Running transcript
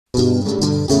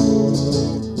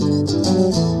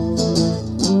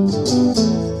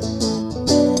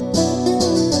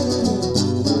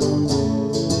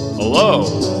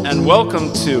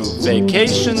Welcome to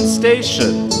Vacation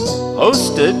Station,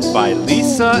 hosted by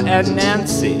Lisa and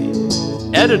Nancy,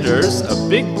 editors of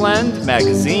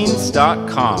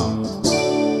BigBlendMagazines.com.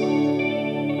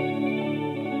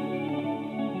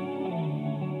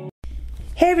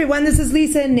 Hey everyone, this is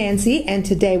Lisa and Nancy, and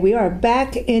today we are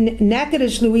back in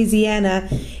Natchitoches, Louisiana.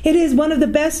 It is one of the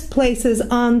best places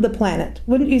on the planet.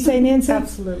 Wouldn't you say, Nancy?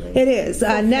 Absolutely. It is.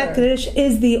 Natchitoches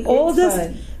is the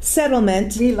oldest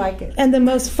settlement. We like it. And the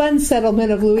most fun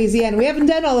settlement of Louisiana. We haven't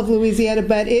done all of Louisiana,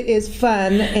 but it is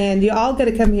fun, and you all got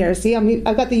to come here. See,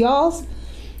 I've got the y'alls.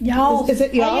 Y'all. Is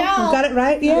it y'all? Hey, y'all. Got it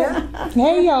right? Yeah.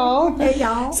 Hey, y'all. Hey,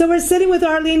 y'all. So we're sitting with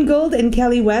Arlene Gould and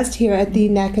Kelli West here at the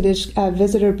Natchitoches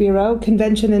Visitor Bureau,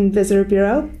 Convention and Visitor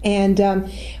Bureau. And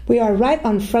we are right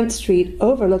on Front Street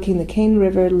overlooking the Cane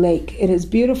River Lake. It is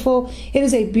beautiful. It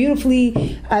is a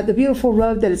the beautiful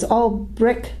road that is all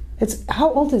brick.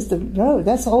 How old is the road?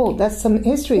 That's old. That's some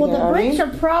history there, the bricks Arlene.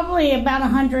 are probably about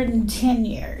 110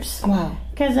 years. Wow.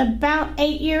 Because about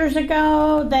 8 years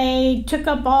ago, they took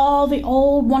up all the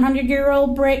old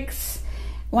 100-year-old bricks,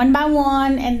 one by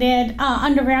one, and did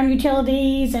underground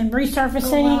utilities and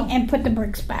resurfacing and put the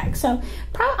bricks back. So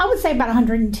I would say about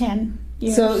 110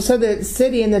 years. So the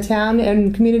city and the town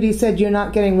and community said, you're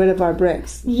not getting rid of our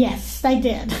bricks. Yes, they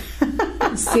did.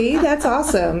 See, that's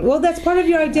awesome. Well, that's part of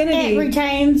your identity. It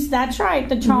retains, that's right,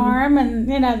 the charm and,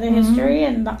 the history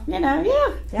and,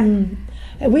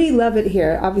 We love it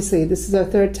here. Obviously, this is our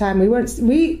third time. We weren't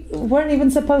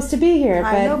even supposed to be here,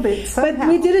 but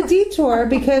we did a detour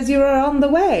because you were on the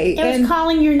way. It was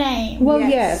calling your name. Well,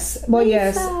 yes.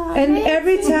 And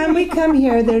every time we come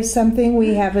here, there's something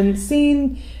we haven't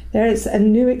seen. There's a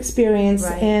new experience,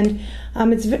 and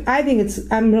I'm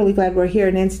really glad we're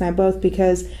here, Nancy and I both,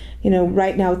 because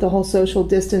right now with the whole social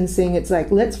distancing, it's like,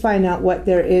 let's find out what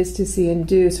there is to see and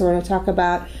do. So we're going to talk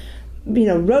about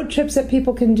road trips that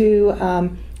people can do,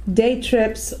 day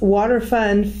trips, water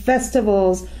fun,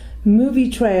 festivals, movie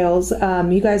trails.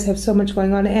 You guys have so much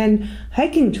going on, and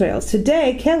hiking trails.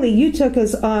 Today, Kelli, you took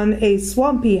us on a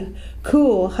swampy,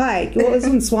 cool hike. Well, it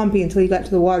wasn't swampy until you got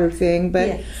to the water thing,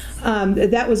 but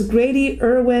that was Grady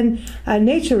Irwin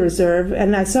Nature Reserve,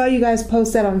 and I saw you guys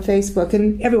post that on Facebook.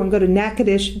 And everyone, go to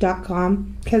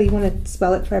Natchitoches.com. Kelli, you want to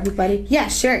spell it for everybody? Yeah,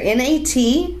 sure.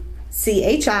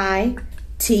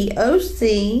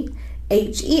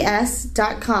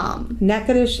 NatchitochesHES.com.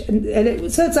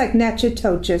 Natchitoches, so it's like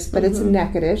Natchitoches, but it's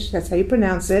Natchitoches. That's how you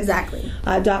pronounce it. Exactly.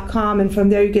 .com, and from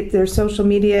there you get their social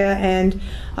media. And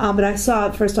but I saw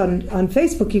it first on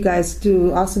Facebook. You guys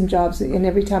do awesome jobs, and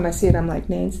every time I see it, I'm like,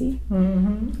 Nancy.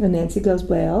 And Nancy goes,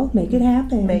 well, make it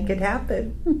happen. Make it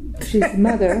happen. She's the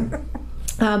mother.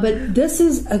 But this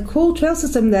is a cool trail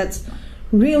system that's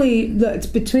really, it's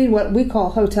between what we call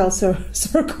Hotel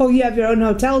Circle. You have your own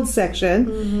hotel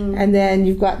section, and then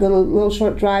you've got the little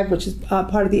short drive, which is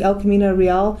part of the El Camino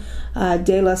Real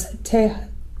de los Tejas.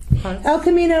 El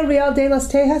Camino Real de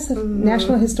los Tejas,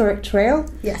 National Historic Trail.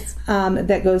 Yes.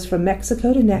 That goes from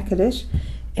Mexico to Natchitoches,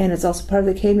 and it's also part of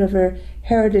the Cane River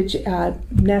Heritage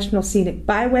National Scenic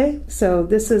Byway. So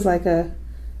this is like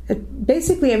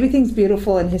basically everything's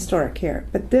beautiful and historic here,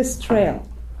 but this trail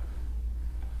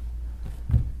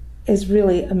is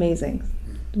really amazing.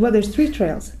 Well, there's 3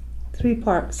 trails, 3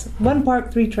 parks. 1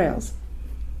 park, 3 trails.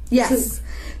 Yes.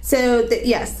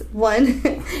 Yes, one.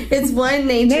 It's one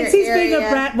nature Nancy's area. being a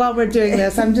brat while we're doing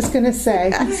this. I'm just going to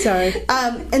say. Sorry.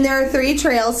 And there are 3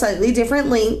 trails, slightly different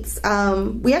lengths.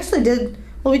 We actually did.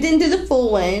 Well, we didn't do the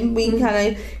full one. We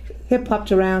kind of hip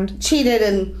hopped around, cheated,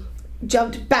 and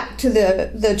jumped back to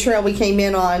the trail we came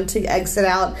in on to exit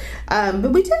out.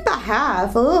 But we did about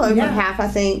half, a little over half, I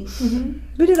think.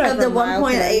 We did of the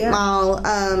 1.8 mile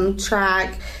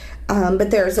track,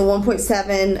 but there's a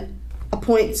 1.7, a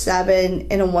 0.7,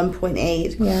 and a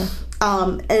 1.8. Yeah.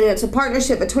 And it's a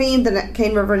partnership between the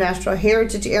Cane River National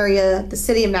Heritage Area, the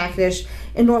City of Natchitoches,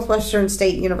 and Northwestern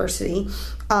State University.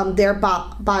 Their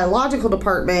biological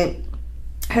department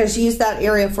has used that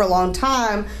area for a long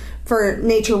time for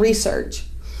nature research.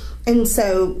 And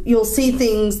so you'll see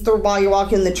things while you're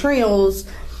walking the trails.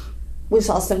 We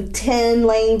saw some tin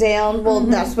laying down. Well,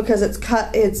 that's because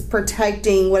it's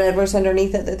protecting whatever's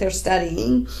underneath it that they're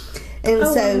studying.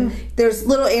 And there's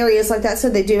little areas like that. So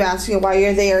they do ask you while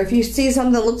you're there, if you see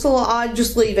something that looks a little odd,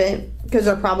 just leave it, because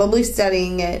they're probably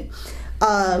studying it.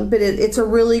 But it's a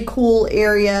really cool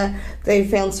area. They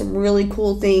found some really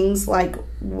cool things like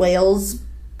whales'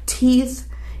 teeth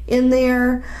in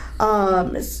there,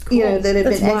 that have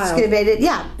been excavated.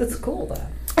 Yeah. That's cool, though.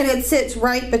 And it sits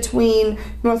right between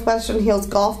Northwestern Hills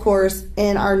Golf Course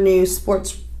and our new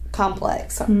sports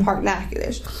complex, Park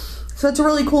Natchitoches. So it's a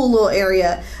really cool little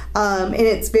area. And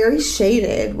it's very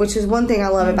shaded, which is one thing I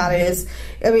love about it is,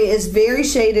 it's very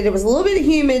shaded. It was a little bit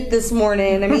humid this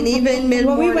morning. Even mid-morning.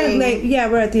 Well, we went late. Yeah,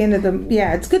 we're at the end of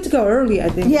it's good to go early, I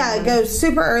think. Yeah, it goes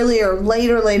super early or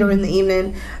later in the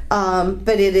evening.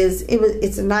 But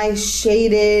it's a nice,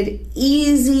 shaded,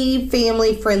 easy,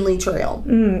 family-friendly trail.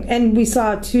 And we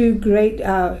saw 2 great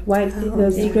great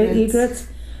egrets.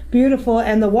 Beautiful.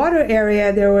 And the water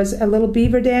area, there was a little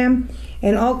beaver dam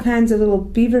and all kinds of little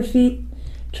beaver feet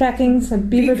tracking, some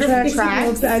beaver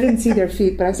tracks. I didn't see their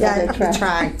feet, but I saw their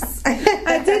tracks.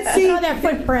 I did see their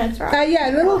footprints,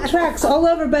 right? Little tracks all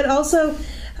over, but also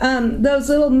those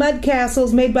little mud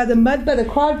castles made by the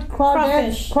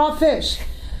crawfish,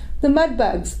 the mud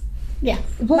bugs. Yeah,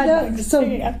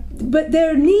 but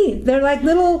they're neat. They're like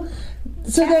little.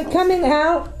 So they're coming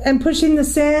out and pushing the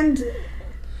sand.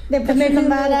 They're putting the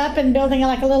mud up and building it's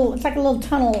like a little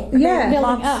tunnel. Yeah, building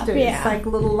lobsters. Up. Yeah, like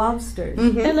little lobsters.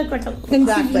 They look like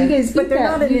Exactly. But they're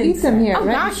not an insect. Eat them here, Oh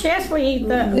right? gosh, yes, we eat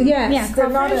the. Yes,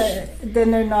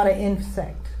 they're not an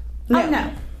insect. Oh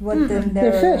no.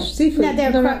 They're fish, seafood. No,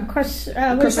 they're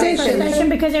crustacean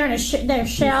because they're in they're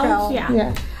shells.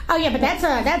 Yeah. Oh yeah, but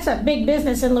that's a big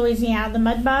business in Louisiana. The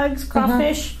mud bugs,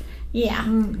 crawfish. Yeah.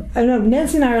 I know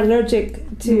Nancy and I are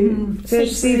allergic to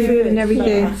fish, seafood, and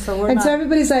everything. Yeah, so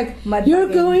everybody's like, "You're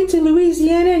going to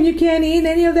Louisiana and you can't eat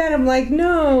any of that." I'm like,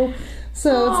 "No."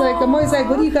 So it's like I'm always like,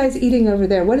 "What are you guys eating over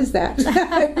there? What is that?"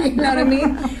 You know what I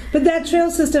mean? But that trail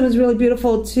system is really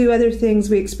beautiful. 2 other things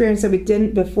we experienced that we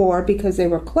didn't before because they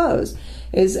were closed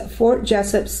is Fort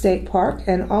Jessup State Park,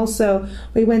 and also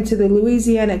we went to the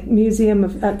Louisiana Museum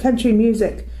of Country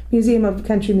Music,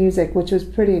 which was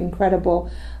pretty incredible.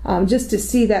 Just to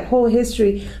see that whole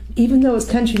history, even though it was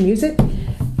country music.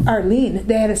 Arlene,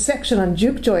 they had a section on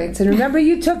juke joints, and remember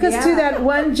you took us to that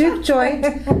one juke joint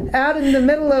out in the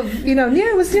middle of,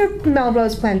 it was near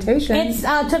Melrose Plantation. It's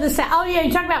to the south. Oh yeah,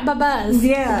 you talk about Babuz.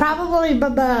 Yeah, probably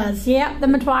Babuz. Yep, the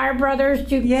McGuire brothers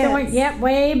juke joint. Yep,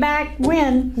 way back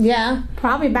when. Yeah,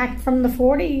 probably back from the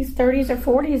 40s, 30s or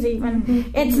 40s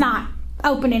even. It's not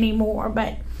open anymore,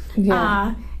 but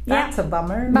that's a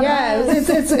bummer. Yeah,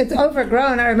 it's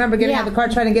overgrown. I remember getting out of the car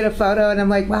trying to get a photo, and I'm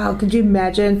like, wow, could you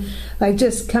imagine, like,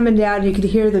 just coming down, you could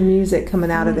hear the music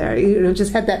coming out of there. You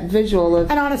just had that visual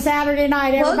of. And on a Saturday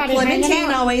night, everybody's hanging out.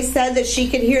 Clementine always said that she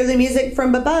could hear the music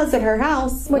from Babuz at her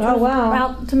house. Which was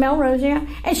out to Melrose,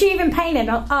 and she even painted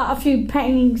a few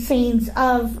painting scenes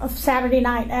of Saturday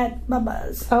night at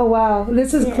Babuz. Oh wow,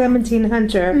 this is Clementine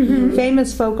Hunter,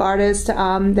 famous folk artist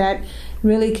that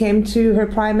really came to her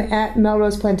prime at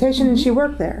Melrose Plantation, and she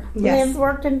worked there. Yes. Lived,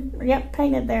 worked, and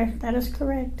painted there. That is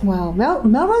correct. Wow.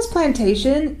 Melrose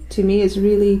Plantation, to me, is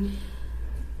really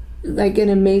like an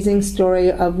amazing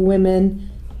story of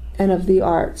women and of the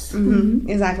arts.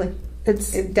 Exactly.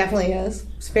 It definitely is.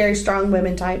 It's very strong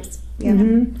women types. Yeah.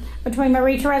 Between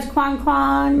Marie-Therese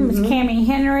Quan, Miss Cammie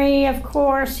Henry, of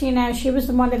course, she was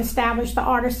the one that established the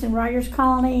Artists and Writers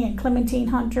Colony, and Clementine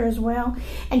Hunter as well,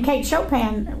 and Kate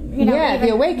Chopin. The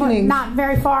Awakening, not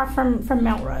very far from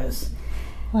Melrose.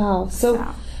 Wow.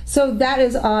 So that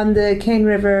is on the Cane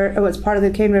River. It's part of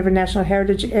the Cane River National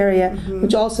Heritage Area,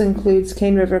 which also includes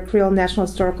Cane River Creole National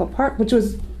Historical Park, which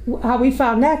was how we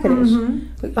found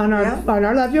Natchitoches on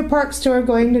our Love Your Parks tour,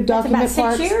 going to document parks.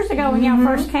 About 6 years ago when y'all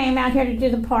first came out here to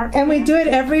do the park. And we do it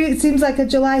it seems like a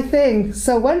July thing.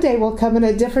 So one day we'll come in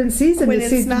a different season to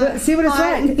see what it's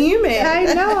like. Humid.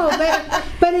 I know,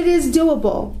 but it is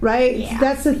doable, right? Yeah.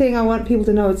 That's the thing I want people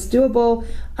to know. It's doable.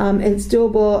 It's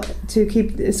doable to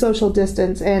keep the social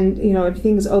distance, and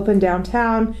everything's open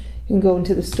downtown. You can go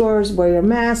into the stores, wear your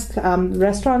mask.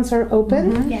 Restaurants are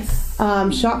open. Yes.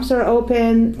 Shops are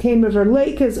open. Cane River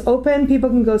Lake is open. People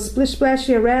can go splish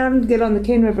splashy around, get on the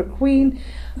Cane River Queen,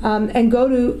 and go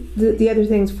to the other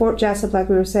things, Fort Jessup, like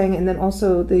we were saying, and then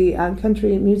also the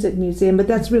Country Music Museum. But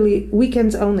that's really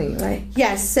weekends only, right?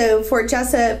 Yes. So Fort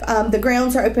Jessup, the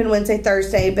grounds are open Wednesday,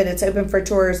 Thursday, but it's open for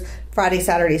tours Friday,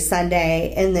 Saturday,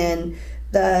 Sunday, and then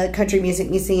the Country Music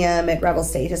Museum at Rebel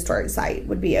State Historic Site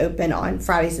would be open on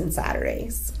Fridays and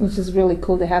Saturdays. Which is really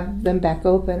cool to have them back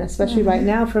open, especially right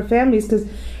now for families, because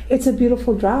it's a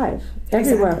beautiful drive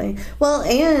everywhere. Exactly. Well,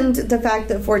 and the fact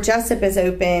that Fort Jessup is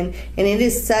open, and it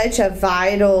is such a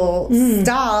vital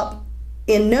stop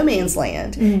in no man's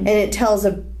land, and it tells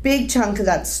a big chunk of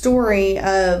that story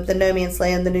of the no man's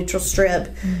land, the neutral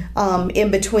strip, in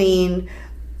between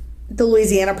the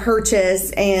Louisiana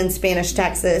Purchase and Spanish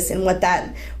Texas, and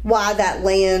why that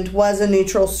land was a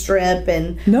neutral strip,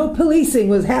 and no policing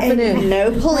was happening. And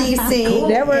no policing.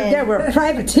 There were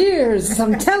privateers.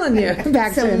 I'm telling you,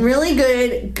 back then. Some really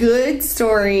good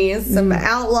stories. Some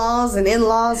outlaws and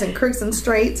in-laws and crooks and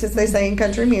straights, as they say in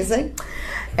country music.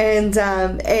 And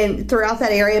throughout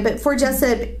that area, but Fort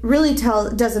Jessup really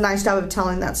does a nice job of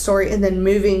telling that story, and then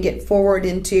moving it forward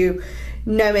into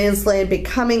no man's land,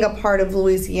 becoming a part of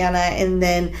Louisiana, and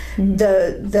then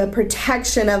the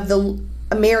protection of the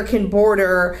American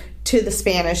border to the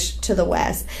Spanish to the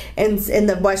west, and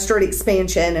the westward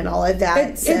expansion and all of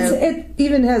that. It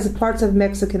even has parts of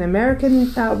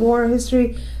Mexican-American war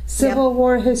history, Civil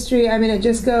War history. I mean, it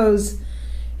just goes.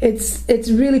 It's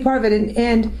really part of it,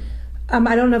 and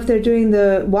I don't know if they're doing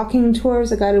the walking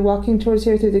tours, the guided walking tours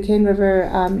here through the Cane River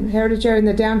Heritage Area in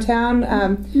the downtown.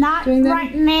 Not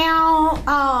right now,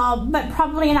 but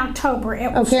probably in October.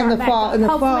 It will start in the back fall. up. In the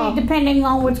Hopefully, fall, depending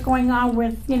on what's going on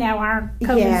with our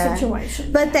COVID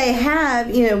situation. But they have,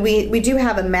 we do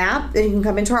have a map that you can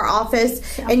come into our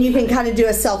office and you can kind of do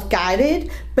a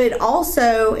self-guided. But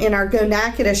also in our Go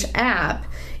Natchitoches app,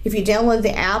 if you download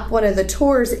the app, one of the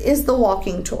tours is the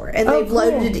walking tour, and they've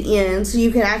loaded it in, so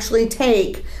you can actually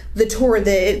take the tour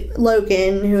that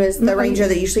Logan, who is the ranger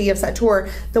that usually gives that tour,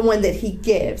 the one that he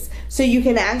gives. So you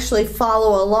can actually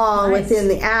follow along within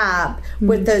the app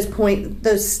with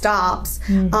those stops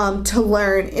to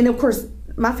learn. And of course,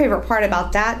 my favorite part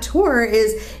about that tour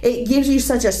is it gives you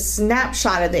such a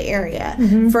snapshot of the area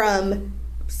from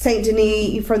St.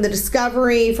 Denis, from the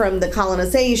discovery, from the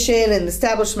colonization and the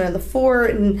establishment of the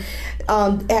fort. And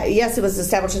yes, it was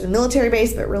established as a military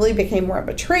base, but really became more of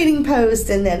a trading post.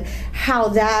 And then how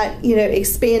that,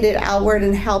 expanded outward,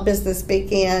 and how business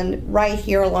began right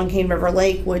here along Cane River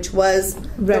Lake, which was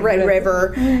the Red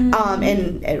River.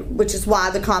 And which is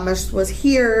why the commerce was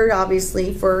here,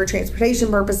 obviously, for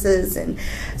transportation purposes. And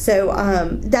so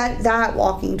that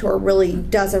walking tour really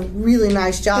does a really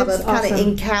nice job of kind of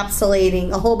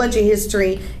encapsulating a whole bunch of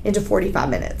history into 45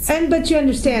 minutes. But you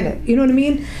understand it. You know what I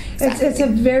mean? Exactly. It's a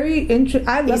very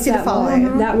I love easy that to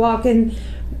follow. That walk, and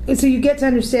so you get to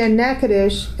understand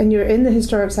Natchitoches, and you're in the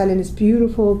historic site, and it's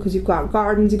beautiful because you've got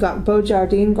gardens. You've got Beau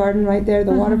Jardin Garden right there,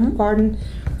 the water garden.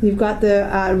 You've got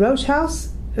the Roche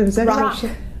House. Is that Rock.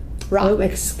 Oh,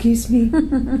 excuse me.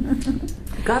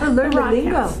 Gotta learn the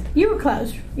lingo. House. You were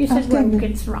close. You said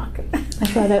Rogan's Rock. I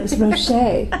thought that was Roche.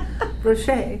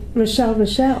 Rochelle. No,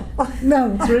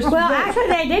 it's Rochelle. Well, actually,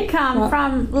 they did come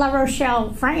from La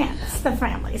Rochelle, France, the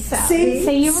family. So,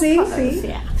 you were close.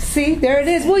 Yeah. See, there it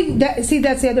is. Well,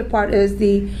 that's the other part, is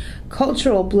the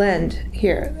cultural blend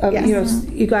here.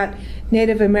 You got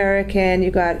Native American,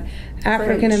 you got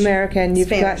African American, you've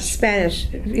got Spanish,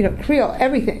 Creole,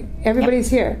 everything. Everybody's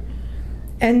here.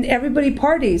 And everybody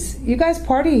parties. You guys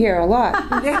party here a lot.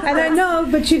 And I know,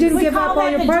 but you didn't give up all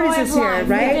your parties this year,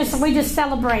 right? We just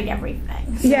celebrate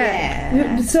everything. So.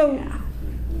 Yeah. So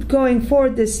going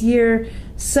forward this year,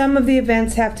 some of the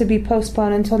events have to be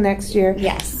postponed until next year.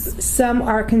 Yes. Some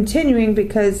are continuing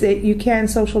because you can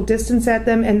social distance at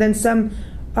them, and then some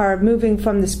are moving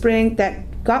from the spring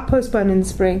that got postponed in the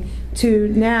spring to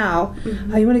now.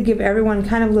 You want to give everyone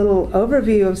kind of a little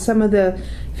overview of some of the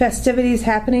festivities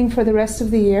happening for the rest of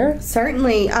the year?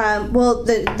 Certainly. Well,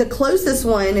 the closest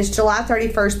one is July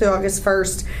 31st through August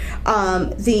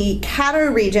 1st. The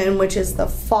Caddo region, which is the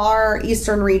far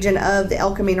eastern region of the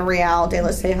El Camino Real de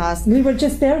los Tejas. We were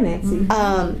just there, Nancy.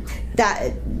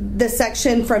 That the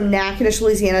section from Natchitoches,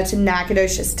 Louisiana to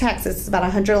Natchitoches, Texas is about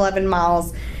 111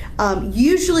 miles.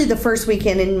 Usually the first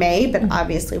weekend in May, but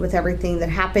obviously with everything that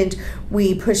happened,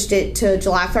 we pushed it to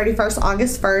July 31st,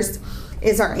 August 1st.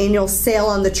 Is our annual Sail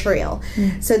on the Trail.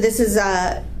 So this is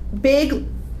a big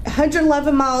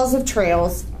 111 miles of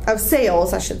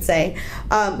sails, I should say.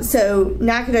 So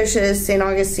Natchitoches, St.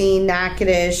 Augustine,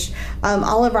 Natchitoches,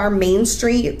 all of our main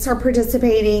streets are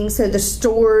participating. So the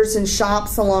stores and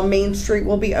shops along Main Street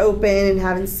will be open and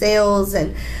having sales,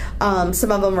 and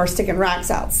some of them are sticking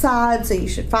racks outside, so you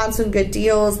should find some good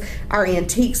deals. Our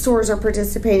antique stores are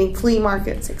participating, flea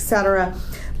markets, etc.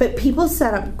 But people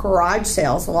set up garage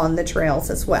sales along the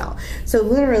trails as well. So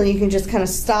literally you can just kind of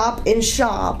stop and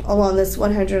shop along this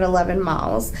 111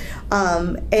 miles.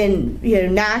 And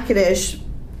Natchitoches,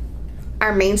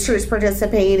 our Main Street is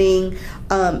participating.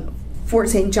 Fort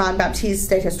St. John Baptiste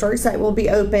State Historic Site will be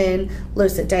open.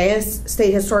 Los Denis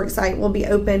State Historic Site will be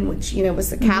open, which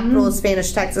was the capital of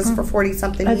Spanish Texas for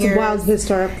 40-something years. That's a wild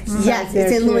historic site. Yes,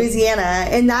 it's in Louisiana,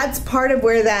 and that's part of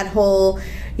where that whole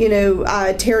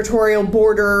territorial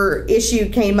border issue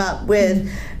came up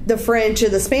with the French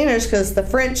and the Spanish, because the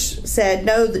French said,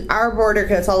 no, our border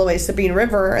goes all the way to Sabine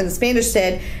River, and the Spanish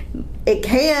said, it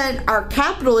can't. Our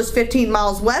capital is 15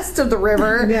 miles west of the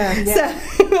river. So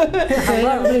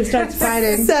everybody starts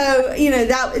fighting. So,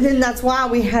 then that's why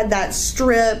we had that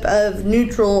strip of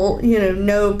neutral,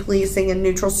 no policing and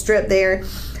neutral strip there.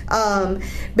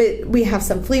 But we have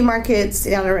some flea markets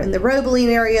down in the Roebling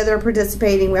area that are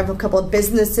participating. We have a couple of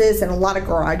businesses and a lot of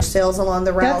garage sales along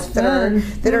the route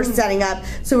that are setting up.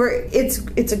 So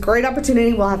it's a great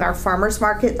opportunity. We'll have our farmers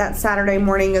market that Saturday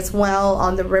morning as well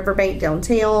on the riverbank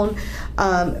downtown.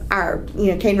 Our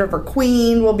Cane River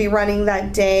Queen will be running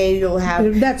that day. You'll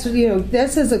have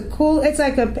this is a cool. It's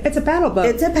a paddle boat.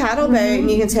 It's a paddle boat, and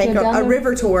you can take a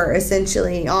river tour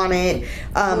essentially on it.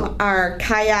 Our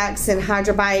kayaks and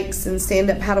hydro bikes and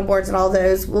stand-up paddle boards and all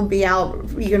those will be out.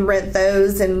 You can rent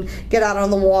those and get out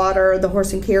on the water. The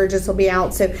horse and carriages will be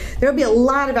out. So there'll be a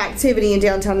lot of activity in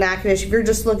downtown Natchitoches. If you're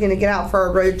just looking to get out for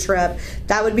a road trip,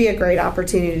 that would be a great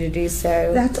opportunity to do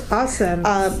so. That's awesome.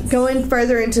 Going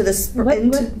further into the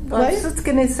I was just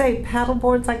going to say paddle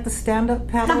boards, like the stand-up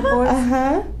paddle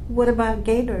boards. What about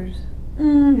gators?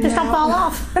 Just don't fall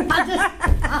off. Well,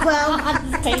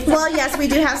 yes, we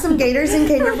do have some gators in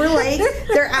Cane River Lake.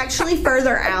 They're actually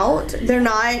further out. They're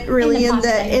not really in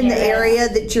the area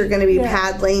that you're going to be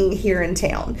paddling here in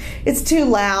town. It's too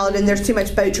loud, and there's too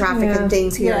much boat traffic and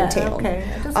things here in town. Okay.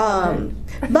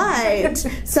 But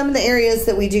some of the areas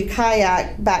that we do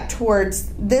kayak back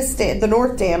towards this dam, the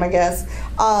North Dam, I guess,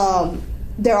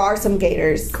 there are some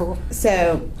gators. Cool.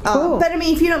 So, but I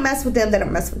mean, if you don't mess with them, they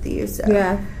don't mess with you.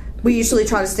 So we usually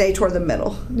try to stay toward the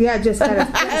middle. Yeah, just kind of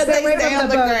stay away from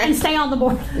the boat and stay on the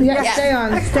board. Yeah, stay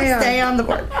on the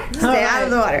board. Stay out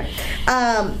of the water.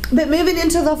 But moving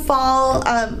into the fall,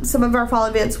 some of our fall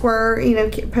events were,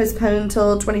 postponed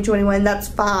until 2021. That's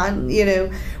fine.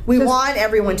 We want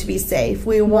everyone to be safe.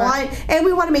 We want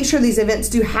to make sure these events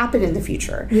do happen in the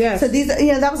future. Yes. So these,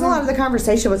 that was a lot of the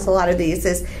conversation with a lot of these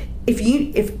is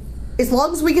if as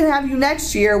long as we can have you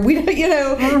next year, we don't,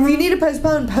 if you need to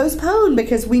postpone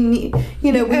because we need,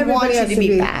 we want you to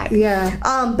be back. Yeah.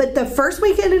 But the first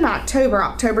weekend in October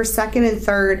 2nd and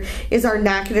 3rd, is our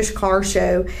Natchitoches Car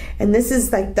Show, and this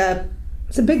is like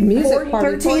it's a big music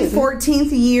party. 13th,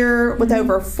 14th year with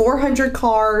over 400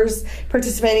 cars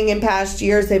participating in past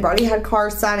years. They've already had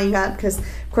cars signing up because,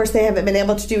 of course, they haven't been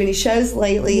able to do any shows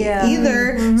lately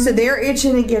either. So they're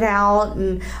itching to get out.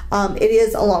 And it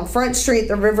is along Front Street,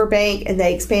 the riverbank, and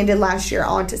they expanded last year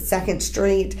onto 2nd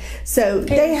Street. So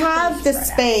they have the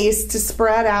space to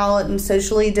spread out and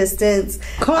socially distance.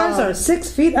 Cars are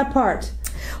 6 feet apart.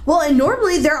 Well, and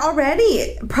normally they're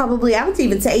already probably, I would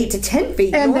even say 8 to 10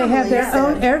 feet. And they have their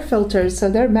own air filters, so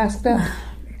they're masked up.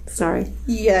 Sorry.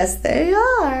 Yes, they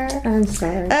are. I'm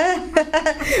sorry.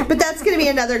 But that's going to be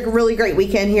another really great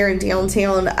weekend here in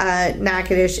downtown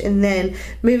Natchitoches. And then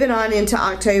moving on into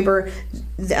October,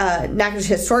 Natchitoches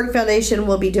Historic Foundation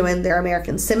will be doing their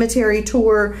American Cemetery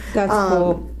Tour. That's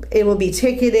cool. It will be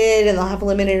ticketed, and they'll have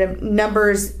limited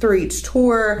numbers through each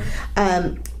tour.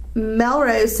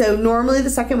 Melrose, so normally the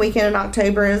second weekend in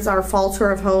October is our fall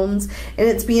tour of homes, and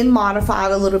it's being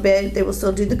modified a little bit. They will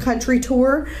still do the country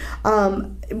tour,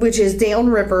 which is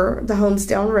downriver, the homes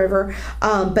downriver,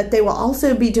 but they will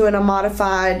also be doing a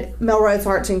modified Melrose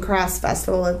Arts and Crafts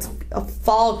Festival. It's a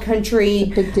fall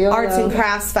country arts and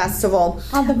crafts festival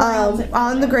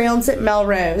on the grounds at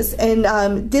Melrose,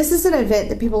 and this is an event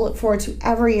that people look forward to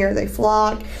every year. They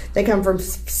flock, they come from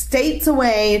states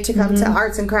away to come to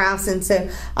arts and crafts, and so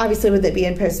obviously with it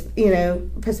being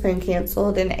postponed,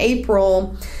 canceled in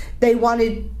April, they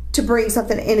wanted to bring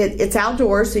something, and it's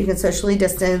outdoors, so you can socially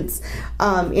distance.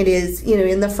 It is,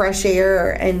 in the fresh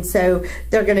air, and so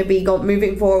they're going to be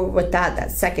moving forward with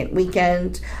that second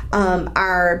weekend.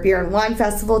 Our Beer and Wine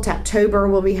Festival, Taptober,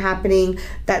 will be happening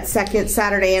that second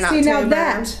Saturday in October. Now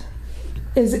that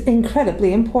is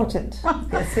incredibly important.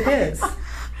 Yes, it is.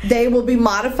 They will be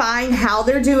modifying how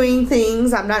they're doing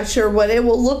things. I'm not sure what it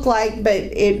will look like,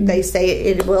 but they say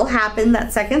it will happen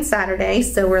that second Saturday,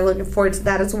 so we're looking forward to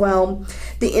that as well.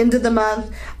 The end of the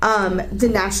month, the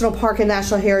National Park and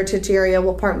National Heritage Area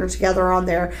will partner together on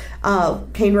their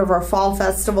Cane River Fall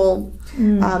Festival.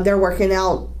 They're working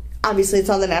out. Obviously, it's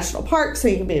on the national park, so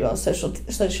you can be able to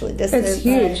socially distance. It's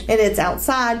huge. And it's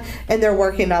outside, and they're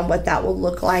working on what that will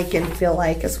look like and feel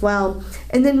like as well.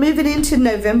 And then moving into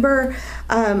November,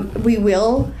 we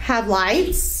will have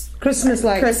lights. Christmas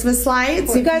lights. Christmas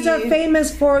lights. You guys are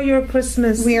famous for your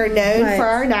Christmas We are known lights. for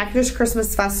our Natchitoches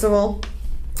Christmas Festival.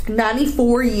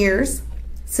 94 years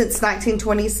since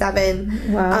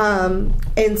 1927. Wow.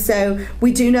 And so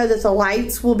we do know that the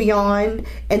lights will be on,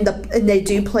 and they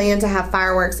do plan to have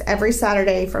fireworks every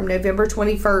Saturday from November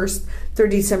 21st through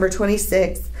December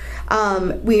 26th.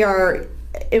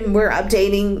 We're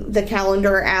updating the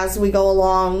calendar as we go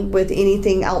along with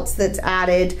anything else that's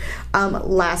added.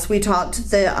 Last we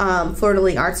talked, the Fleur de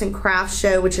Lis Arts and Crafts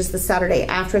Show, which is the Saturday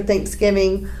after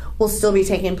Thanksgiving, will still be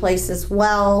taking place as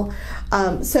well.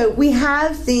 So we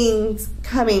have things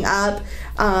coming up.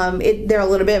 They're a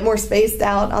little bit more spaced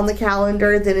out on the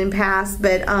calendar than in past,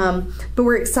 but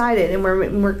we're excited, and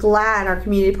we're glad our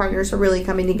community partners are really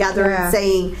coming together and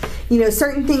saying,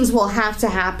 certain things will have to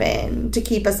happen to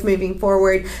keep us moving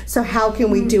forward. So how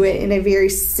can we do it in a very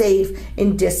safe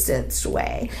and distanced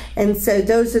way? And so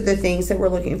those are the things that we're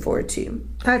looking forward to.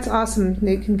 That's awesome.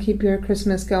 You can keep your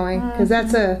Christmas going, because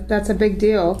that's a big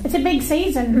deal. It's a big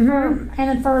season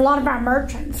for a lot of our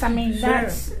merchants. I mean,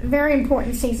 that's a very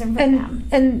important season for them.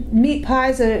 And meat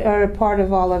pies are a part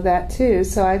of all of that too.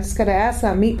 So I just got to ask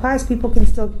them. Meat pies, people can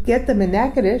still get them in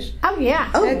Natchitoches. Oh yeah.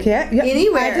 Oh,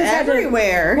 anywhere,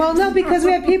 everywhere. Well, no, because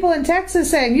we have people in Texas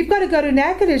saying you've got to go to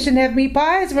Natchitoches and have meat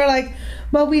pies. We're like,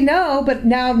 well, we know, but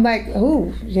now I'm like,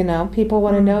 people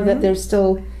want to know that they're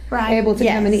still able to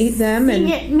come and eat them. You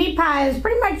get meat pies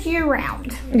pretty much year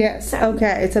round. Yes.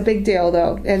 Okay. It's a big deal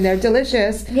though, and they're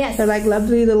delicious. Yes. They're like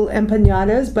lovely little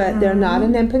empanadas, but they're not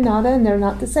an empanada, and they're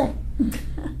not the same.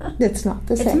 It's not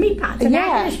the same. It's meat pie. It's a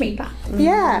Natchitoches meat pie.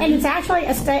 Yeah. And it's actually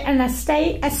a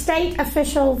state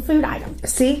official food item.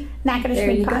 See? Natchitoches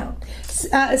meat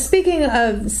pie. Speaking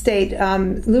of state,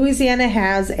 Louisiana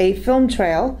has a film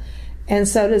trail, and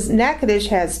so does Natchitoches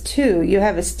has two. You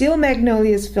have a Steel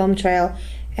Magnolias film trail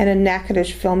and a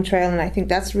Natchitoches film trail, and I think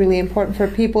that's really important for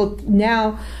people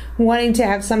now wanting to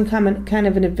have some kind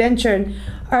of an adventure. And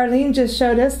Arlene just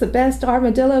showed us the best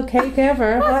armadillo cake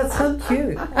ever. That's so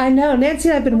cute. I know. Nancy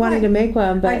and I have been wanting to make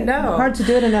one, but hard to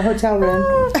do it in a hotel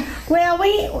room. Well,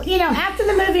 after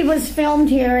the movie was filmed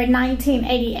here in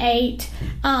 1988,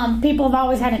 people have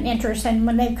always had an interest, and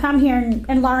when they've come here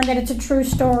and learned that it's a true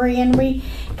story, and we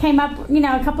came up,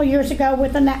 a couple of years ago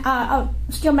with a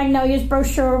Steel Magnolias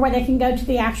brochure where they can go to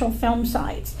the actual film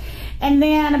sites. And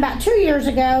then about 2 years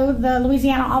ago, the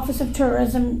Louisiana Office of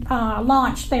Tourism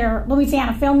launched their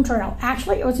Louisiana Film Trail.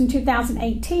 Actually, it was in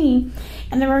 2018.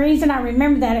 And the reason I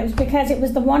remember that, it was because it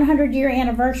was the 100-year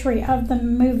anniversary of the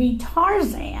movie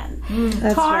Tarzan.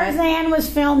 Tarzan was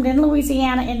filmed in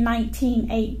Louisiana in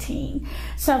 1918.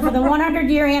 So for the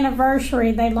 100-year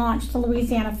anniversary, they launched the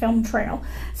Louisiana Film Trail.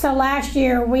 So last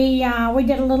year, we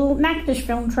did a little Natchitoches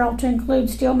Film Trail to include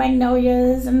Steel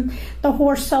Magnolias and the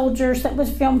Horse Soldiers that was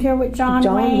filmed here with John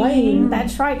Wayne.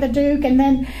 That's right, the Duke. And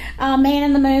then Man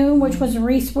in the Moon, which was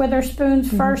Reese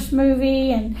Witherspoon's first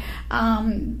movie. And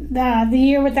the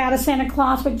Year Without a Santa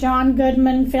Claus with John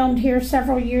Goodman, filmed here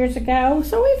several years ago.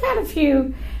 So we've had a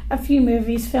few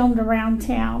movies filmed around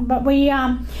town, but we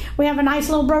have a nice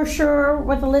little brochure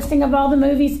with a listing of all the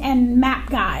movies and map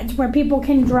guides where people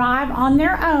can drive on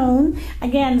their own,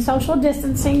 again social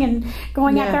distancing and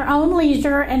going at their own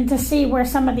leisure, and to see where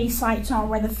some of these sites are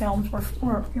where the films were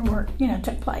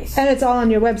took place. And it's all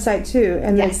on your website too,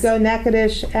 and there's Go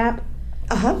Natchitoches app.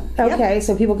 Okay,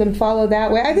 so people can follow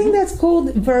that way. I think that's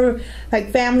cool for like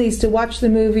families to watch the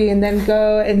movie and then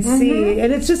go and see.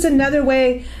 And it's just another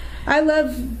way. I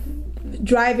love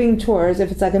driving tours,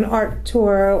 if it's like an art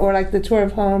tour or like the tour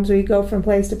of homes where you go from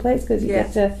place to place, because you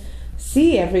get to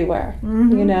see everywhere,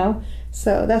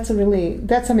 So that's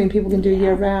something people can do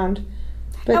year round.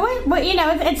 But,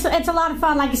 it's a lot of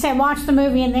fun. Like you said, watch the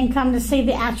movie and then come to see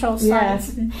the actual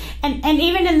sites. And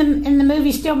even in the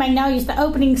movie Steel Magnolias, the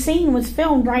opening scene was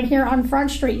filmed right here on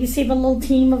Front Street. You see the little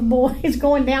team of boys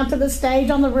going down to the stage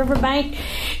on the riverbank,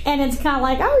 and it's kind of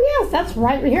like, oh yes, that's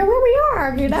right here where we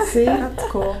are. See? That's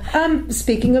cool.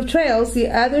 Speaking of trails, the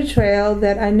other trail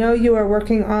that I know you were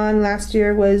working on last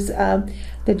year was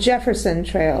the Jefferson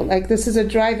Trail. Like, this is a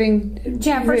driving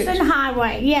Jefferson route.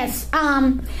 Highway. Yes,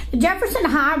 the Jefferson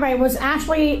Highway was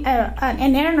actually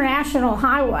an international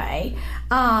highway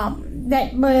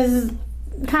that was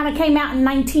kind of came out in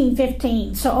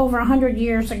 1915, so over 100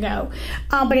 years ago.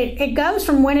 But it goes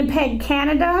from Winnipeg,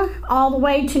 Canada, all the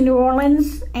way to New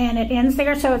Orleans, and it ends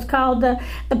there. So it's called the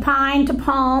Pine to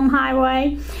Palm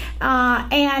Highway,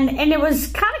 and it was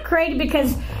kind of created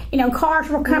because cars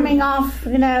were coming off.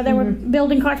 They were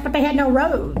building cars, but they had no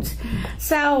roads.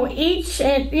 So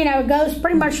it goes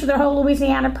pretty much for the whole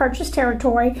Louisiana Purchase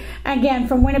territory. Again,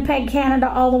 from Winnipeg, Canada,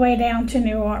 all the way down to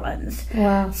New Orleans.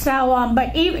 Wow. So,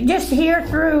 but even just here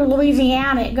through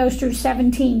Louisiana, it goes through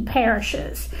 17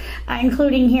 parishes,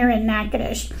 including here in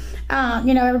Natchitoches.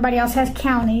 everybody else has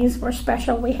counties. We're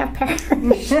special. We have parish. But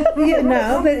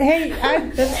hey,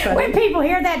 that's funny. When people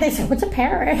hear that, they say, "What's a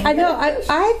parish?" I know.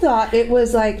 I thought it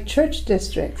was like church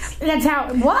districts. That's how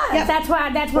it was. Yep. That's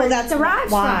why. That's where it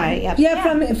derives from. Yep.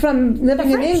 Yeah, from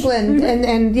living in England,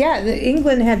 and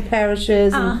England had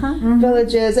parishes and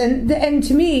villages, and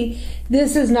to me,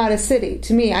 this is not a city.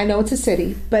 To me, I know it's a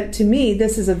city, but to me,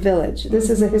 this is a village. This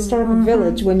is a historical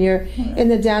village when you're in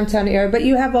the downtown area. But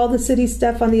you have all the city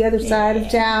stuff on the other side of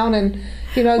town, and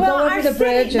go over the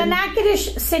bridge. The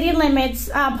Natchitoches city limits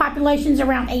population's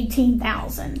around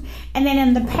 18,000, and then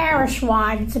in the parish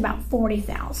wide, it's about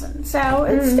 40,000. So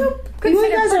it's still considered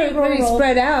you guys pretty are really rural.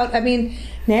 spread out. I mean,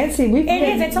 Nancy,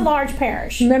 It's a large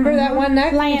parish. Remember that one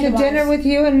night we went to Land-wise. dinner with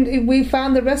you, and we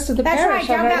found the rest of the That's parish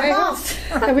right, on y'all our got way lost.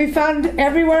 home. And we found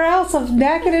everywhere else of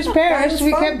Natchitoches Parish.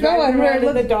 We kept going. We were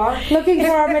in the dark. looking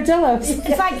for armadillos.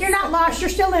 It's like you're not lost;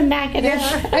 you're still in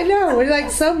Natchitoches. I know. We're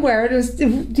like somewhere. It was,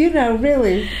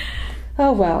 really.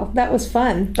 Oh well, that was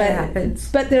fun. But happens.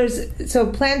 But there's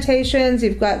plantations.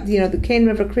 You've got the Cane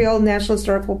River Creole National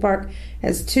Historical Park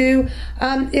has 2.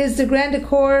 Is the Grand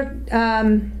Decor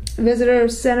Visitor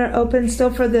Center open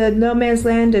still for the No Man's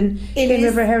Land and Cane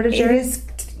River Heritage It Area? is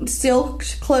still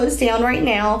closed down right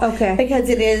now. Okay. Because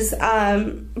it is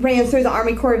ran through the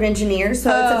Army Corps of Engineers, so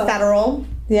it's a federal.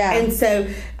 Yeah. And so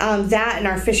that and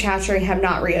our fish hatchery have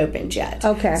not reopened yet.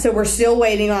 Okay. So we're still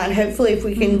waiting on, hopefully if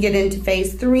we can get into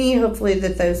phase 3, hopefully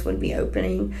that those would be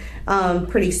opening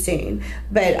pretty soon.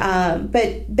 But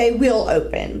they will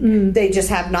open. They just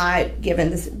have not given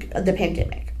the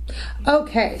pandemic.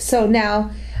 Okay, so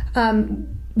now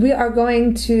we are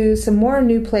going to some more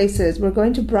new places. We're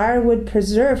going to Briarwood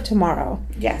Preserve tomorrow.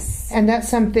 Yes. And that's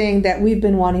something that we've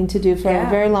been wanting to do for a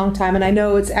very long time. And I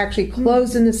know it's actually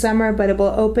closed in the summer, but it will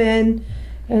open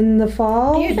in the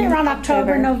fall. Usually around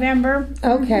October, November.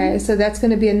 Okay, so that's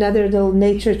going to be another little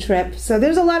nature trip. So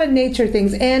there's a lot of nature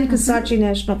things, and Kisatchie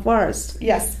National Forest.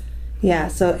 Yes. Yeah,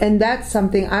 and that's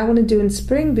something I want to do in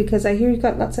spring because I hear you've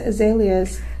got lots of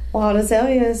azaleas. A lot of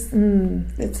azaleas.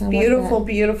 It's beautiful,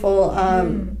 beautiful.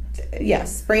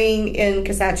 Yes, spring in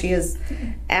Kisatchie is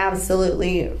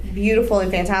absolutely beautiful and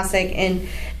fantastic, and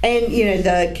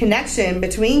the connection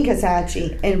between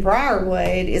Kisatchie and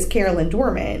Briarwood is Carolyn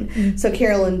Dorman. So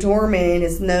Carolyn Dorman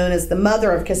is known as the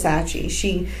mother of Kisatchie.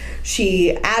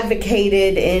 She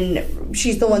advocated, and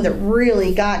she's the one that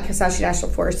really got Kisatchie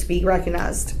National Forest to be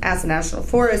recognized as a national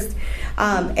forest.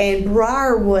 And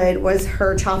Briarwood was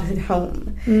her childhood home.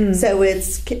 So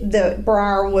it's the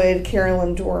Briarwood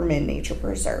Carolyn Dorman Nature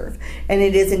Preserve, and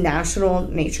it is a national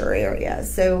nature area.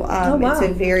 So it's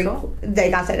a very they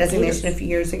got that designation a few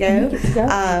years ago.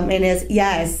 And it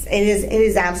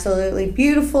is absolutely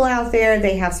beautiful out there.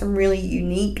 They have some really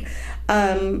unique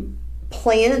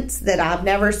plants that I've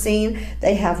never seen.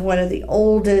 They have one of the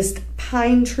oldest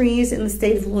pine trees in the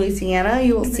state of Louisiana.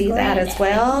 You will see that as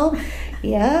well.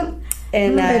 Yeah.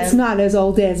 And it's not as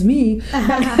old as me.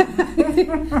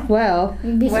 Well,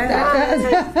 I'm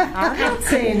not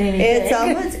saying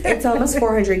anything. it's almost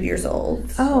 400 years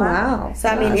old. Oh wow! So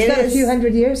I mean, it's got a few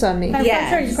hundred years on me. I'm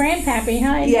sure it's Grandpappy,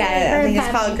 huh? Yeah, I think it's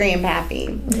called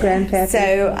Grandpappy. Grandpappy.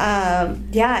 So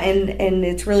and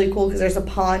it's really cool because there's a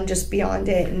pond just beyond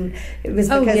it, and it was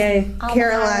because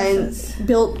Caroline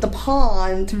built the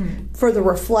pond for the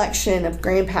reflection of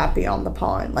Grandpappy on the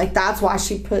pond. Like that's why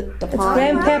she put the pond.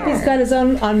 Grandpappy's got his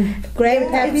own on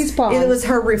Grandpappy's pond. It was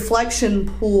her reflection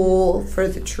pool for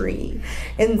the tree,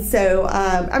 and so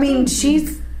I mean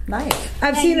she's nice.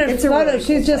 I've seen her photo. Really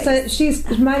she's cool just she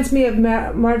reminds me of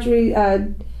Marjorie.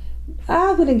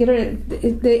 I wouldn't get her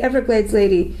the Everglades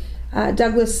lady,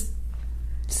 Douglas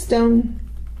Stone.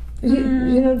 You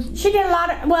know, she did a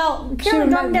lot of Carolyn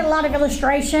Dorman did a lot of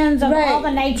illustrations of all the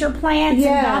nature plants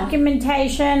and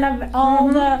documentation of all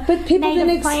the but people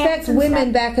didn't expect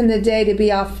women back in the day to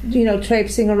be off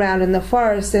traipsing around in the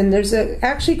forest, and there's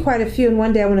actually quite a few, and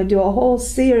one day I want to do a whole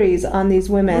series on these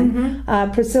women.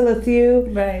 Priscilla Thew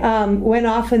went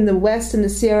off in the west in the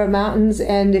Sierra Mountains,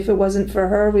 and if it wasn't for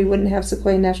her we wouldn't have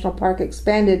Sequoia National Park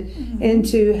expanded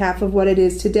into half of what it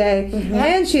is today.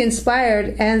 And she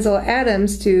inspired Ansel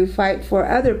Adams to fight for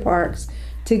other parks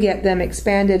to get them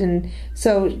expanded, and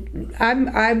so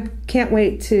I can't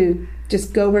wait to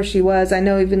just go where she was. I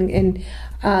know even in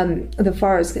the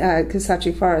forest,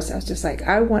 Kisatchie Forest, I was just like,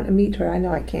 I want to meet her. I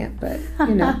know I can't, but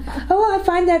I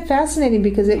find that fascinating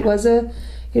because it was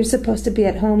you're supposed to be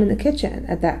at home in the kitchen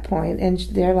at that point, and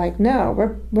they're like, no,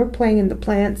 we're playing in the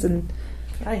plants and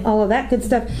all of that good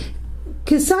stuff.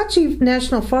 Kisatchie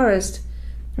National Forest,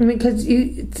 I mean, because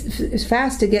it's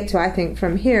fast to get to, I think,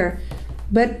 from here,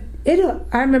 but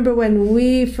I remember when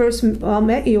we first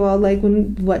met you all, like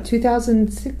when,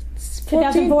 2006?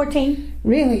 2014.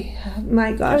 Really? Oh,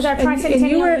 my gosh. It was our tricentennial and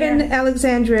you were year. in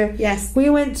Alexandria. Yes. We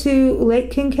went to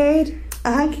Lake Kincaid.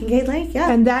 Kincaid Lake,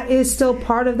 yeah. And that is still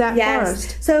part of that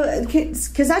forest. So,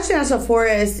 Tejas National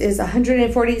Forest is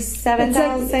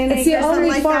 147,000 It's the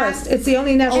only forest. It's the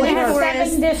only national And it has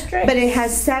forest. 7 districts. But it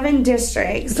has 7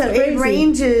 districts. So Crazy. it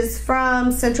ranges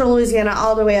from central Louisiana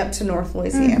all the way up to North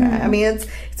Louisiana. I mean, it's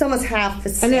almost half the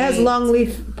state. And it has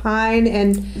longleaf pine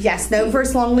and... Yes, known for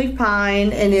its longleaf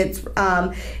pine, and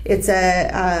it's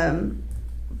a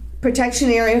protection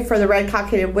area for the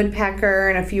red-cockaded woodpecker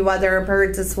and a few other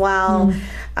birds as well.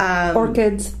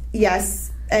 Orchids.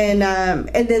 Yes, and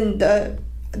then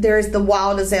there's the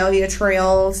Wild Azalea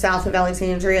Trail south of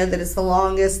Alexandria that is the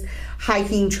longest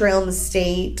hiking trail in the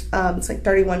state. It's like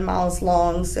 31 miles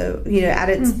long, so at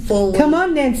its full. Come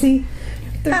on, Nancy.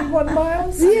 31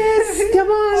 miles? Yes, come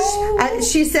on.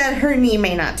 She said her knee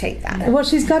may not take that. Well,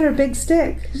 she's got her big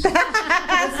stick.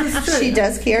 She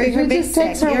does carry her She big just stick.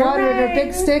 takes her You're water and her right.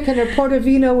 big stick and her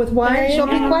portofino with wine. She'll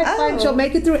be quite fine. She'll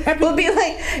make it through everything. We'll be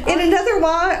like, in another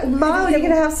mile, you're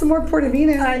going to have some more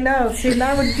portofino. I know. See, and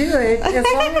I would do it. As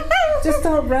long as, just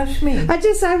don't rush me.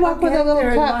 I walk with a little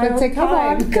there in cup my and say, own come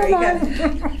on, time. come There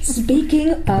you on.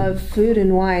 Speaking of food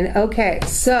and wine, okay,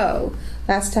 so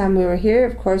last time we were here,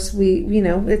 of course,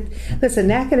 listen,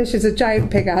 Natchitoches is a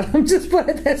giant pig out. I'm just put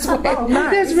it this way. Oh,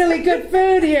 nice. There's really good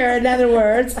food here, in other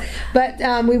words. But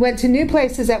we went to new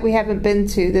places that we haven't been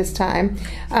to this time.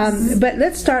 But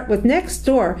let's start with next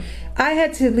door. I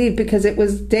had to leave because it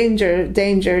was danger.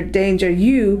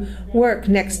 You work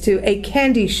next to a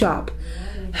candy shop.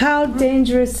 How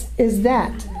dangerous is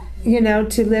that?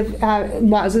 To live, I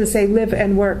was going to say live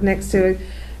and work next to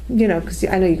because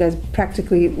I know you guys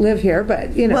practically live here,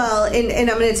 but Well, and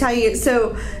I'm going to tell you,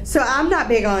 so I'm not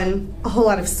big on a whole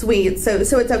lot of sweets, so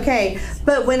it's okay.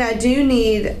 But when I do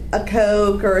need a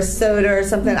Coke or a soda or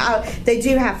something, they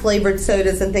do have flavored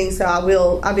sodas and things. So I'll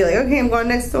be like, okay, I'm going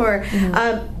next door,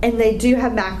 and they do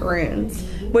have macaroons,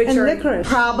 which and are licorice.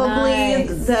 probably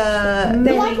the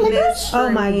They like licorice? Oh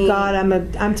my God,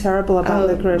 I'm terrible about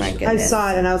licorice. my I goodness.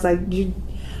 saw it and I was like,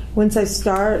 once I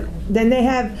start, then they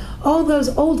have all those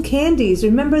old candies.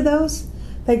 Remember those?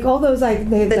 Like all those, like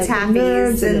they have The like taffies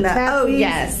nerds and the oh taffies.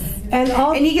 yes. And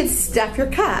all And you can stuff your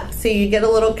cup. So you get a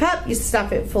little cup, you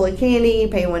stuff it full of candy, you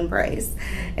pay one price.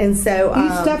 And so you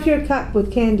stuff your cup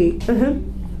with candy.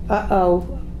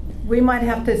 Uh-oh. We might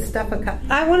have to stuff a cup.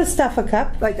 I want to stuff a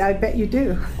cup. Like, I bet you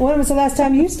do. When was the last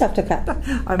time you stuffed a cup?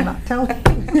 I'm not telling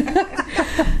you.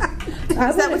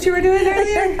 Is that what you were doing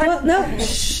earlier? Well, no.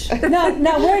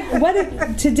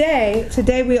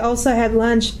 Today we also had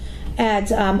lunch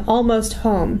at Almost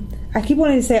Home. I keep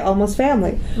wanting to say Almost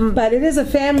Family, but it is a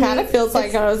family. Kind of feels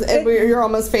like you're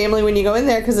almost family when you go in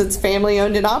there because it's family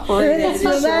owned and operated. It's It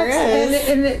sure relaxed, is.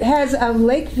 and it has a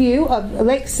lake view of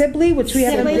Lake Sibley, which we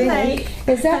haven't Sibley been. Lake.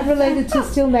 Is that related to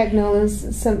steel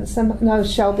magnolias? No,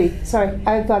 Shelby. Sorry,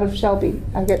 I thought of Shelby.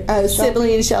 I get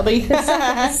Sibley and Shelby.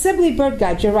 Sibley Bird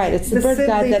Guide. You're right. It's the bird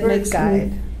guide Sibley that Bird makes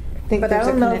Guide. me think But I there's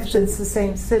a don't know if connection. it's the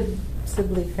same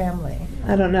Sibley family.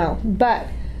 I don't know, but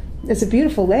it's a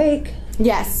beautiful lake.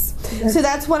 Yes. So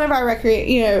that's one of our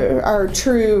our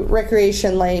true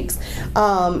recreation lakes.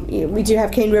 We do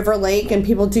have Cane River Lake, and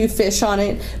people do fish on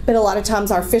it. But a lot of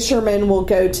times, our fishermen will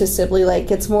go to Sibley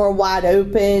Lake. It's more wide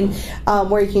open,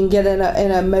 where you can get in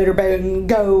a motorboat and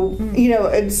go,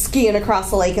 and skiing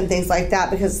across the lake and things like that.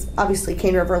 Because obviously,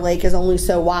 Cane River Lake is only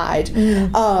so wide.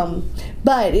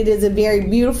 But it is a very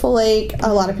beautiful lake.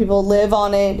 A lot of people live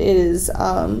on it. It is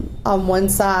on one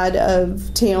side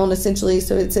of town, essentially.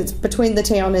 So it's between the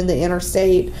town and the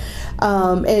interstate.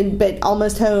 But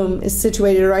Almost Home is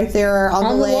situated right there on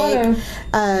the lake.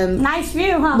 Nice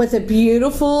view, huh? With a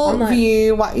beautiful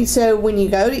view. So when you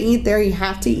go to eat there, you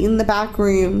have to eat in the back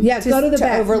room. Yeah, go to the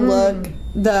back. overlook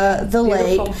the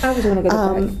lake. I was going to go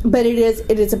to the back. But it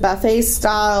is a buffet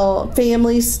style,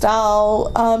 family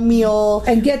style meal.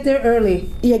 And get there early.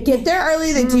 Yeah, get there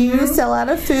early. They do sell out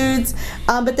of foods,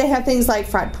 but they have things like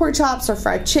fried pork chops or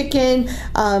fried chicken,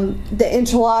 the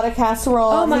enchilada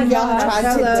casserole. Oh my gosh! Tried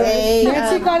Hello. today.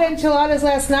 Nancy got enchiladas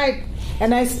last night.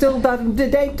 And I still got them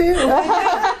today, too.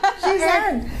 She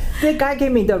said, the guy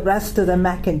gave me the rest of the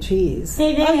mac and cheese.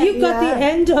 They did. Oh, you got the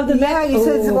end of the Yeah, mac. he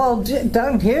says, well,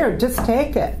 don't here, just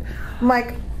take it. I'm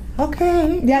like,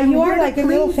 okay. Yeah, you are Here like to a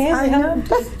little please. family. I know.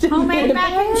 Homemade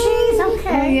mac and cheese.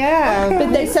 Okay. Yeah.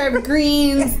 But they serve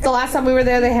greens. The last time we were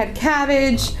there, they had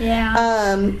cabbage.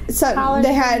 Yeah. So Collard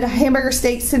they had hamburger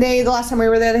steaks today. The last time we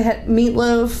were there, they had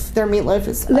meatloaf. Their meatloaf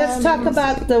is. Let's talk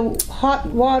about the hot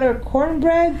water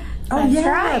cornbread. That's yeah,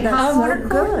 right. that's Hot so water good.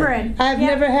 cornbread. I've Yeah.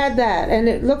 never had that, and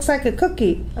it looks like a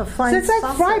cookie. A fine So it's like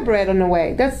sausage. fry bread in a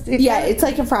way. It's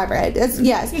like a fry bread.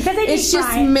 Yes. Because they It's deep just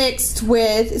fry it. mixed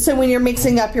with, so when you're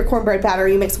mixing up your cornbread batter,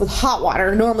 you mix with hot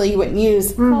water. Normally you wouldn't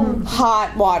use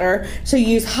hot water. So you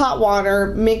use hot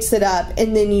water, mix it up,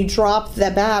 and then you drop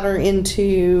the batter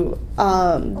into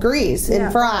grease and Yeah.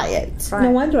 fry it. Right.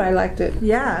 No wonder I liked it.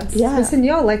 Yeah. Yeah. Listen,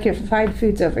 y'all like your fried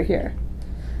foods over here.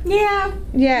 Yeah.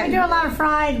 Yeah. We do a lot of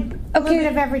fried, a little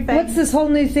bit of everything. What's this whole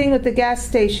new thing with the gas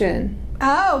station?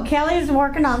 Oh, Kelly's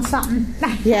working on something.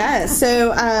 Yeah,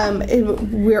 so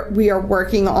we are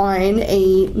working on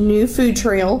a new food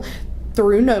trail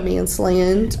through No Man's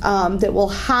Land that will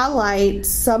highlight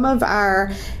some of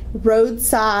our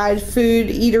roadside food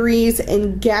eateries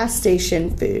and gas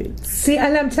station foods. See,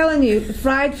 and I'm telling you,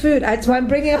 fried food. That's why I'm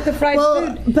bringing up the fried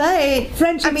food. But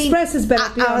French Express has been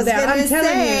up I beyond was there. gonna I'm telling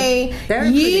say, They're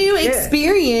pretty you good.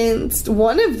 experienced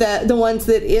one of the ones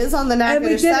that is on the And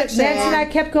we Natchitoches did it. section. Nancy and I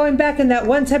kept going back, and that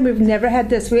one time we've never had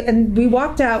this. We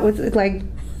walked out with like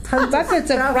buckets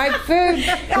of fried food.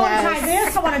 I want to try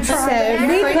this. I want to try that.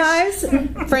 Meat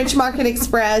pies. French Market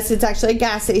Express. It's actually a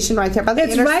gas station right there by the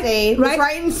It's interstate. right It's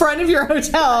right in front of your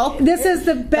hotel. This is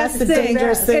the best That's the thing.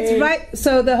 dangerous thing. It's right.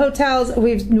 So the hotels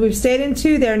we've stayed in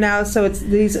 2 there now. So it's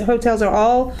these hotels are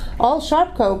all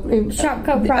Sharpco.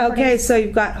 Sharpco properties. Okay, so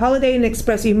you've got Holiday Inn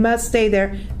Express. You must stay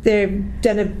there. They've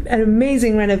done an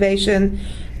amazing renovation,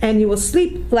 and you will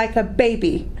sleep like a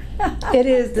baby. It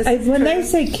is when they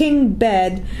say king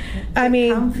bed, I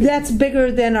mean that's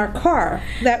bigger than our car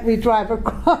that we drive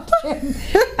across in.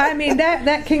 I mean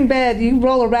that king bed, you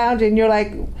roll around and you're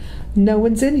like, no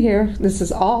one's in here. This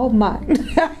is all mine.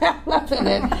 I'm loving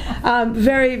it.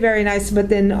 Very, very nice. But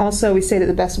then also we stayed at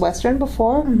the Best Western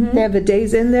before. They have a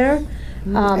Days Inn there,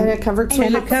 And a comfort suite.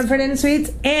 and the Comfort Inn suites,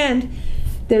 and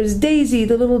there's Daisy,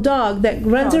 the little dog that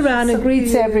runs around and so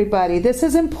greets cute. everybody. This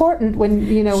is important when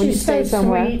you you She's stay so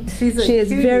somewhere. sweet. She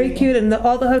is very cutie. cute, and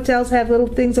all the hotels have little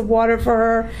things of water for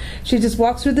her. She just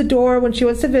walks through the door when she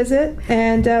wants to visit,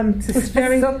 and it's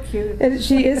very so cute. And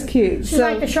she is cute. She's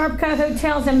like the Sharpco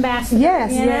Hotel's ambassador.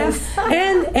 Yes, you know?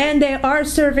 yes. and they are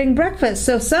serving breakfast.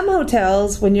 So some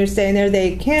hotels, when you're staying there,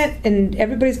 they can't, and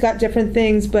everybody's got different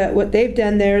things, but what they've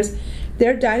done there's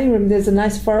their dining room, there's a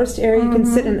nice forest area. You can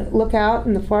sit and look out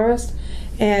in the forest.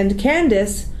 And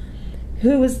Candace,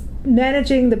 who was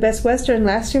managing the Best Western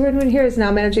last year when we were here, is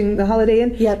now managing the Holiday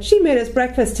Inn. Yep. She made us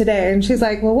breakfast today, and she's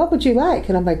like, well, what would you like?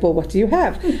 And I'm like, well, what do you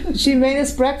have? She made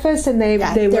us breakfast, and they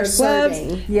wear gloves.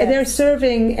 serving. Yes. They're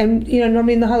serving, and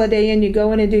normally in the Holiday Inn you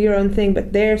go in and do your own thing,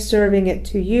 but they're serving it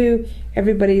to you.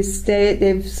 Everybody's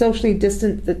they've socially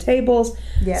distanced the tables,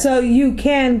 Yes. so you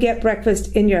can get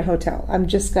breakfast in your hotel. I'm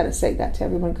just gonna say that to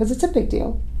everyone because it's a big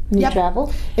deal when you Yep.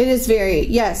 travel. It is very,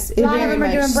 yes. A lot of them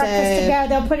are doing breakfast to go.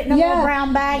 They'll put it in a little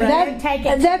brown bag and take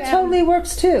it. That totally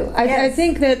works too. I Yes.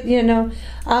 think that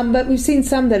but we've seen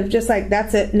some that have just like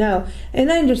that's it. No, and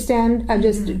I understand. I'm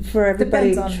just for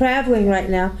everybody Depends on- traveling right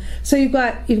now. So you've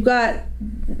got.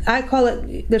 I call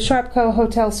it the Sharpco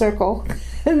Hotel Circle,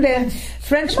 and then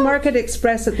French Market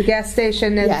Express at the gas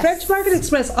station. And Yes. French Market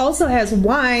Express also has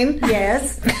wine.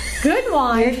 Yes. Good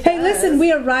wine. Hey, listen,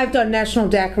 we arrived on National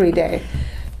Daiquiri Day.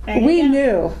 We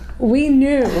knew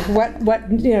what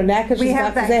Natchitoches We got,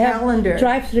 have 'cause that they calendar. have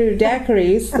drive-through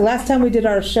daiquiris. The last time we did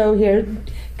our show here,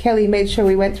 Kelly made sure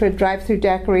we went through a drive-through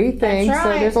daiquiri thing. That's So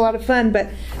right. there's a lot of fun. But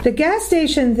the gas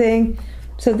station thing.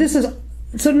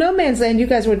 So No Man's Land. You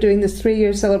guys were doing this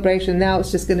 3-year celebration. Now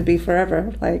it's just going to be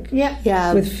forever, like Yep.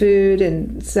 Yeah. with food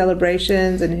and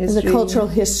celebrations and history, the cultural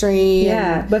history.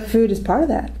 Yeah, but food is part of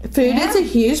that. Food is a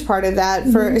huge part of that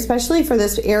for especially for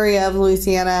this area of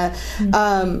Louisiana.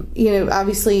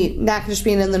 Obviously Natchitoches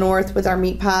being in the north with our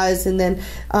meat pies, and then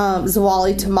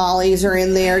Zawali tamales are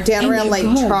in there. Down And around they're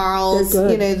Lake good. Charles,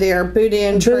 They're good. their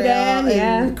Boudin Trail Boudin,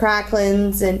 yeah. and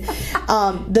cracklins and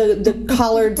the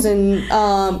collards and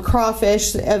crawfish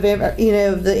of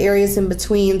the areas in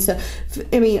between. So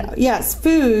yes,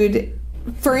 food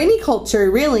for any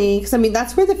culture really, because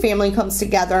that's where the family comes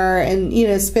together and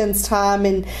spends time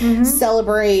and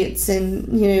celebrates and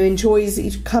enjoys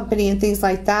each company and things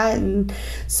like that. And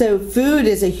so food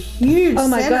is a huge Oh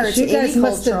my center gosh, to you guys any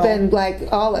must have cultural. been like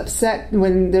all upset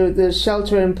when the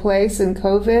shelter in place and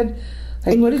COVID.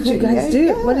 Like, And what you did you couldn't- guys do?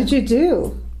 yeah. What did you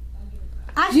do?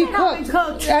 I You sat home and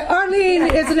cooked. Arlene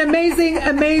is an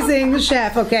amazing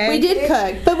chef. Okay, We did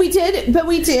cook, but we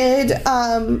did.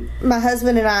 My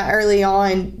husband and I early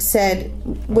on said,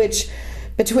 which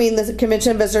between the Convention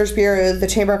and Visitors Bureau, the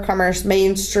Chamber of Commerce,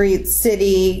 Main Street,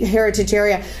 City, Heritage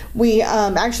Area, we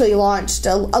actually launched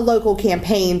a local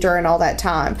campaign during all that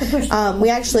time.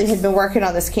 We actually had been working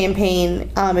on this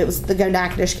campaign. It was the Go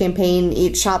Natchitoches campaign,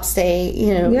 Eat Shop Stay,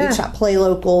 Eat Shop Play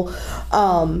Local.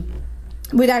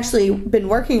 We'd actually been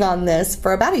working on this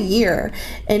for about a year,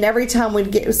 and every time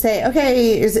we'd say,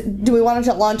 okay, do we want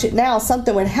to launch it now?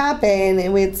 Something would happen,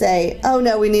 and we'd say, oh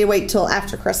no, we need to wait till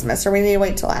after Christmas, or we need to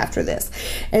wait till after this.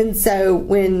 And so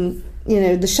when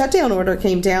the shutdown order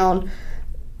came down,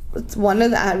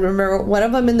 I remember one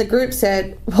of them in the group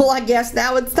said, well, I guess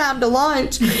now it's time to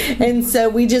launch. And so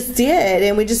we just did,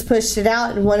 and we just pushed it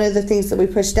out. And one of the things that we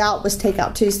pushed out was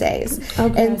Takeout Tuesdays.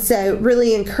 Okay. And so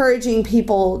really encouraging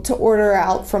people to order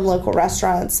out from local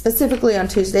restaurants, specifically on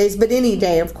Tuesdays, but any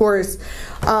day, of course.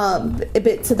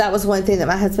 So that was one thing that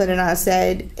my husband and I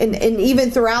said. And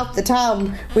even throughout the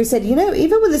time, we said,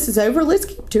 even when this is over, let's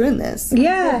keep doing this.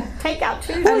 Yeah. Takeout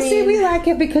Tuesdays. Well, see, we like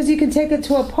it because you can take it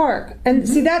to a park. And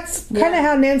see, that's kind of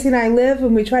how Nancy and I live,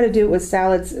 and we try to do it with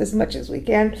salads as much as we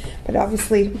can. But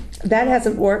obviously, that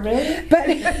hasn't worked. Really? But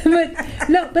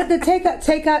the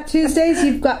takeout Tuesdays,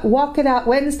 you've got Walk It Out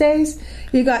Wednesdays,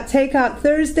 you got Takeout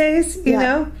Thursdays,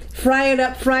 Fry It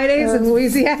Up Fridays in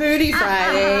Louisiana. Foodie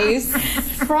Fridays.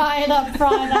 Fry It Up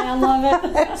Friday, I love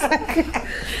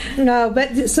it. No,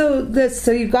 but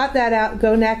so you've got that out,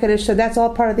 Go Natchitoches, so that's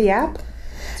all part of the app?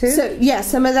 So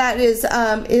some of that is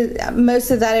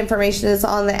most of that information is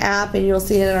on the app, and you'll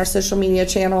see it in our social media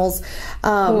channels.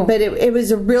 Cool. But it was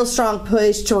a real strong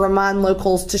push to remind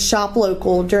locals to shop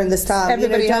local during this time.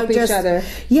 Everybody help each other.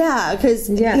 Yeah, because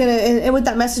and with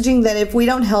that messaging that if we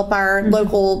don't help our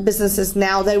local businesses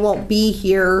now, they won't be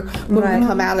here when we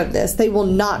come out of this. They will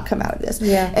not come out of this.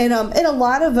 Yeah, and a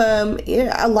lot of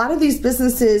a lot of these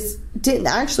businesses didn't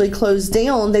actually close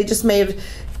down. They just may have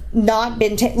not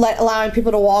been allowing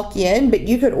people to walk in, but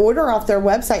you could order off their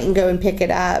website and go and pick it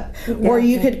up, or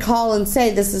you could call and say,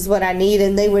 this is what I need,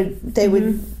 and they would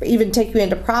even take you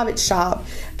into private shop.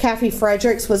 Cafe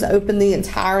Frederick's was open the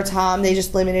entire time. They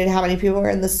just limited how many people were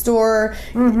in the store.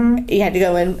 You had to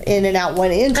go in and out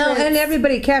one entrance. And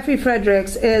everybody, Cafe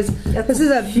Frederick's is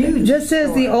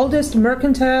the oldest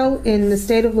mercantile in the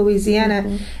state of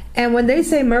Louisiana. And when they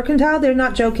say mercantile, they're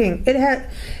not joking.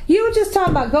 You were just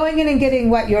talking about going in and getting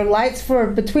your lights for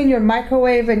between your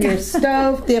microwave and your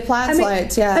stove. The appliance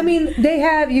lights, yeah. I mean, you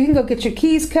can go get your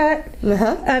keys cut.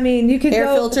 I mean, you can air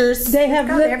filters. They have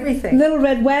everything. Little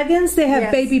red wagons. They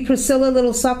have baby Priscilla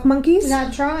little sock monkeys.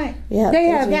 That's right. Yeah. They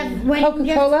have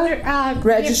Coca-Cola.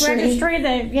 Registry.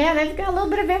 They've got a little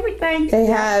bit of everything. They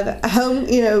have home,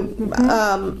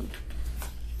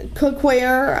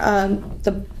 cookware,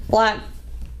 the black.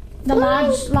 The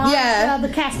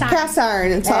the cast iron. Cast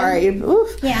iron, sorry.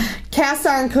 Cast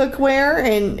iron cookware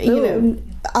and,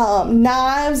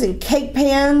 knives and cake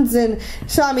pans. And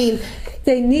so, I mean,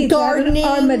 they need gardening.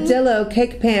 An armadillo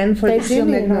cake pan for the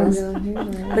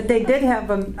children. But they did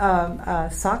have a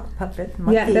sock puppet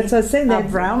monkey. Yeah, that's what I was saying. A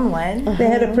brown one. They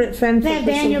had a friend. They had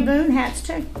Daniel Boone hats,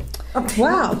 too.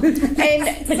 Wow.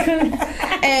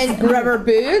 and rubber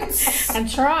boots.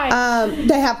 That's right.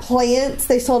 They have plants.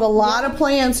 They sold a lot of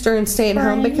plants during staying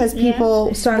home because people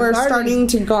were starting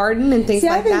to garden and things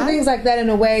like that. I think things like that, in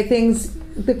a way,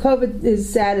 the COVID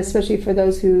is sad, especially for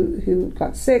those who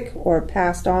got sick or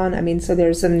passed on. I mean, so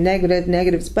there's some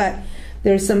negatives, but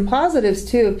there's some positives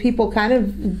too. People kind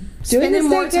of spending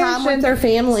more time with their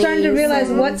families, starting to realize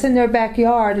what's in their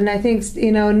backyard. And I think,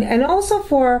 and also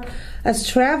for us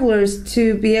travelers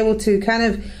to be able to kind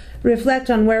of reflect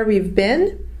on where we've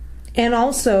been. And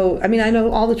also, I mean, I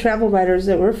know all the travel writers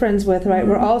that we're friends with, right?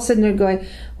 We're all sitting there going,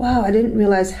 wow, I didn't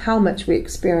realize how much we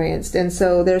experienced. And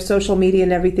so their social media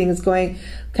and everything is going,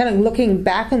 kind of looking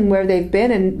back on where they've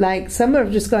been. And some are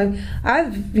just going,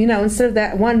 instead of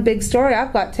that one big story,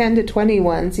 I've got 10 to 20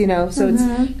 ones, so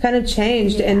it's kind of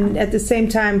changed. Yeah. And at the same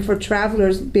time, for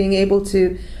travelers being able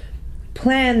to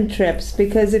plan trips,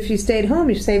 because if you stayed home,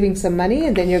 you're saving some money,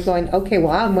 and then you're going, okay,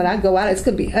 well, when I go out, it's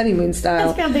going to be honeymoon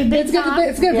style. It's going to be big. It's going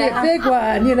to be a big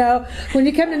one. When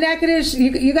you come to Natchitoches,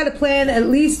 you got to plan at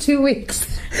least 2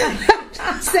 weeks.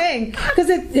 Saying, because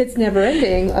it's never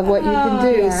ending of what you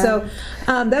can do. Yeah. So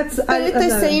that's. But at the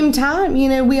same time,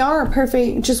 we are a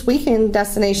perfect just weekend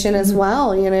destination as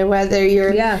well. Whether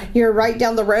you're right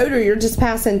down the road or you're just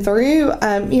passing through.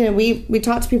 We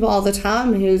talk to people all the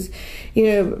time who's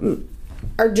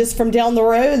are just from down the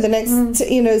road, the next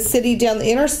city down the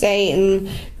interstate,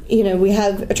 and we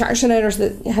have attraction owners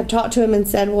that have talked to them and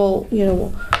said, well,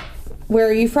 where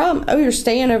are you from? Oh, you're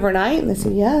staying overnight? And they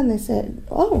said, yeah. And they said,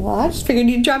 oh, well, I just figured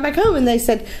you'd drive back home. And they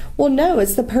said, well, no,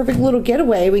 it's the perfect little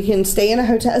getaway. We can stay in a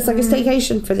hotel. It's like a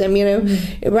staycation for them, you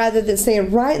know, rather than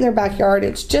staying right in their backyard.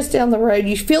 It's just down the road.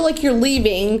 You feel like you're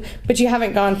leaving, but you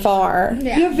haven't gone far.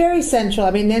 Yeah. You're very central.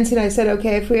 I mean, Nancy and I said,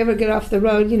 okay, if we ever get off the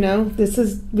road, you know,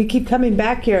 we keep coming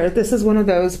back here. This is one of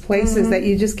those places that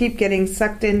you just keep getting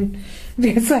sucked in.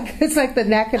 It's like the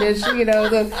Natchitoches, you know,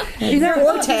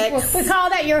 vortex. We call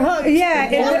that your hook.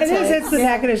 Yeah, it is. It's the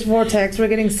Natchitoches vortex. We're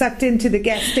getting sucked into the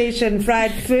gas station,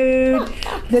 fried food,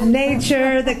 the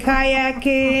nature, the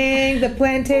kayaking, the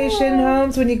plantation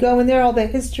homes. When you go in there, all the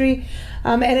history,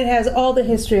 and it has all the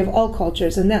history of all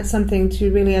cultures, and that's something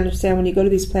to really understand when you go to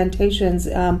these plantations.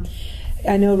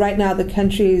 I know right now the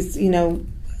country's, you know,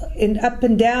 in up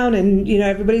and down, and you know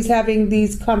everybody's having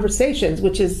these conversations,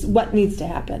 which is what needs to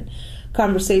happen.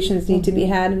 Conversations need to be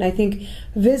had, and I think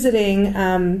visiting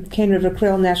Cane River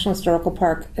Creole National Historical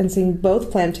Park and seeing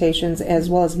both plantations as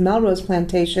well as Melrose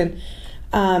Plantation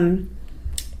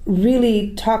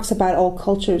really talks about all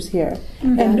cultures here,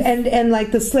 and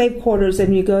like the slave quarters,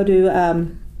 and you go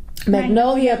to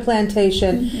Magnolia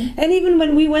Plantation, and even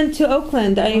when we went to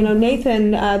Oakland, you know,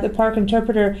 Nathan, the park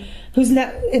interpreter, who's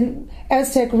now in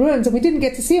Aztec ruins, and we didn't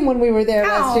get to see him when we were there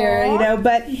last year, you know,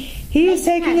 but he was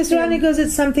taking us around. He goes,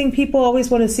 it's something people always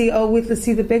want to see. Oh, we can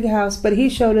see the big house, but he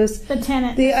showed us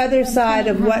the other side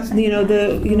of what,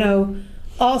 you know,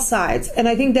 all sides, and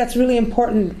I think that's really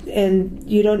important, and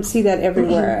you don't see that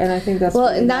everywhere, and I think that's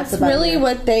and that's really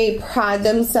what they pride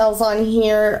themselves on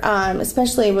here,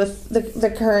 especially with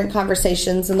the current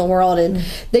conversations in the world, and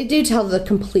they do tell the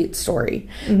complete story.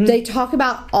 They talk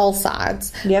about all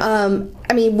sides.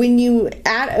 I mean, when you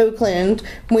at Oakland,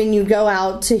 when you go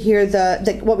out to hear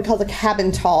the what we call the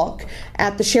cabin talk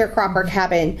at the sharecropper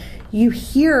cabin, you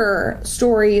hear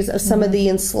stories of some of the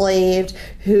enslaved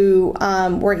who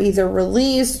were either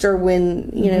released or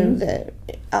when, you know, the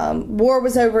war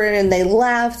was over and they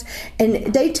left,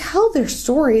 and they tell their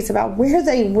stories about where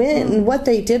they went and what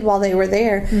they did while they were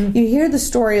there. You hear the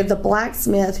story of the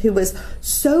blacksmith who was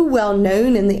so well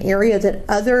known in the area that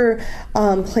other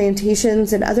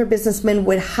plantations and other businessmen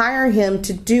would hire him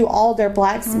to do all their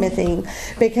blacksmithing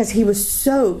because he was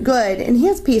so good. And he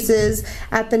has pieces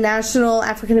at the National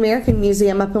African American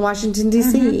Museum up in Washington,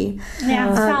 D.C.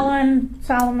 Yeah,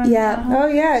 Solomon. Yeah. Oh,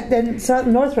 yeah. Then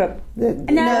Northrop. That's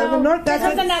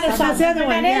the other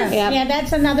one. Yeah,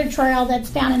 that's another trail that's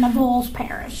down in the Bulls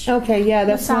Parish. Okay, yeah,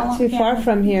 that's not too far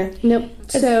from here. Nope.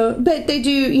 So, but they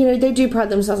do, you know, they do pride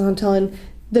themselves on telling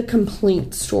the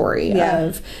complete story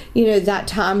of, you know, that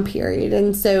time period,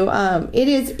 and so it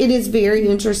is very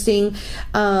interesting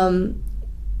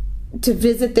to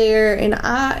visit there.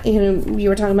 And you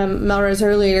were talking about Melrose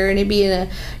earlier, and it being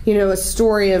a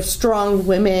story of strong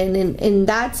women, and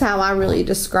that's how I really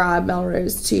describe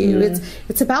Melrose too.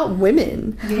 It's about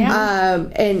women,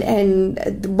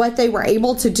 and what they were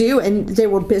able to do, and they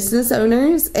were business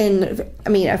owners, and I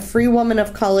mean a free woman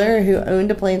of color who owned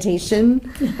a plantation.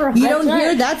 You don't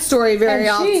hear that story very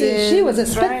often. She was a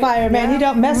spitfire, man. You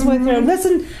don't mess with her.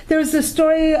 Listen, there's the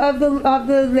story of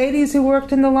the ladies who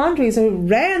worked in the laundries, who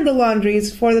ran the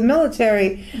laundries for the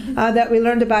military, that we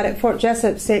learned about at Fort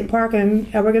Jessup State Park,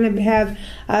 and we're going to have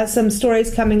some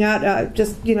stories coming out.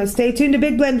 Just stay tuned to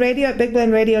Big Blend Radio at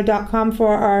bigblendradio.com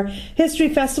for our History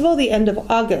Festival the end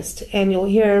of August, and you'll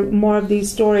hear more of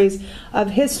these stories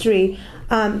of history.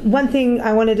 One thing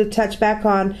I wanted to touch back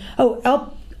on,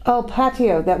 El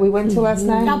Patio that we went to last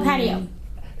night. El Patio.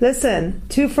 Listen,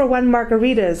 2-for-1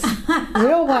 margaritas,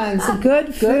 real ones,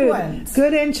 good food,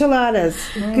 good enchiladas,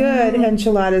 good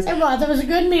enchiladas. It was a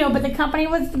good meal, but the company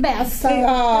was the best. So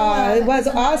it was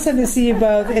awesome to see you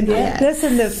both. And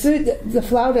listen, the food, the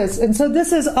flautas. And so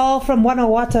this is all from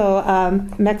Guanajuato,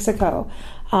 Mexico,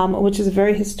 which is a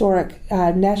very historic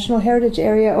National Heritage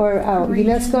Area, or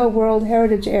UNESCO World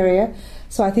Heritage Area.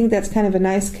 So I think that's kind of a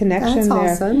nice connection there.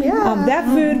 That's awesome, yeah. That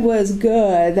food was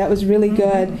good. That was really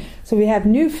good. So we have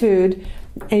new food,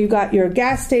 and you got your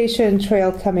gas station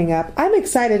trail coming up. I'm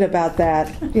excited about that.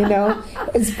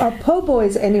 Are po'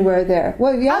 boys anywhere there?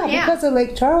 Well, because of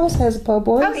Lake Charles has po'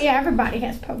 boys. Oh yeah, everybody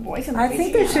has po' boys. I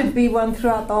think there should be one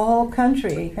throughout the whole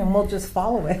country, and we'll just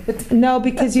follow it. No,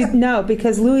 because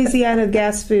Louisiana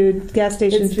gas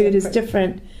station food is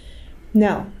different.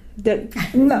 No.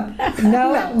 No.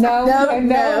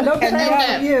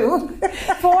 You.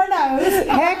 4 no's.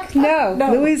 Heck no.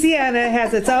 Louisiana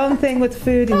has its own thing with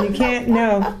food, and you can't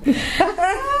know.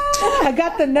 I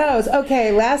got the nose.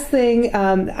 Okay, last thing.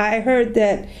 I heard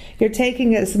that you're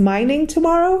taking us mining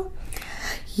tomorrow.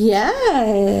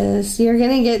 Yes, you're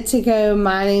gonna get to go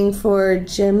mining for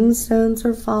gemstones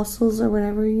or fossils or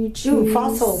whatever you choose. Ooh,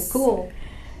 fossils, cool.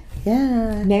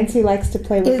 Yeah. Nancy likes to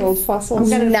play with old fossils.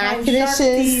 Got a Natchitoches. shark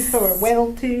teeth or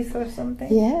whale tooth or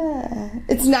something. Yeah.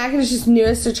 It's Natchitoches'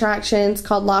 newest attraction. It's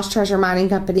called Lost Treasure Mining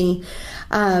Company.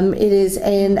 It is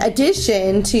an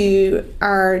addition to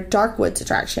our Dark Woods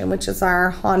attraction, which is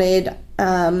our haunted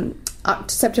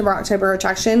September, October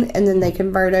attraction, and then they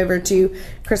convert over to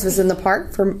Christmas in the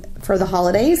Park for the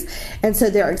holidays. And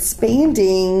so they're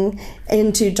expanding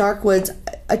into Dark Woods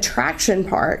attraction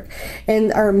park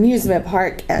or amusement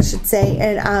park, I should say.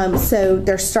 And so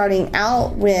they're starting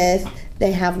out with,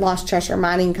 they have Lost Treasure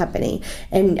Mining Company,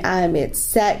 and it's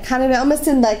set kind of almost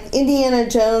in like Indiana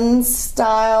Jones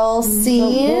style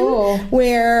scene,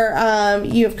 where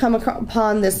you have come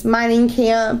upon this mining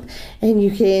camp, and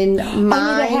you can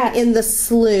mine in the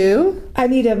slough. I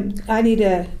need a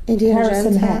Indiana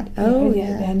Harrison Jones hat. Oh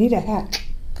yeah, I need a hat.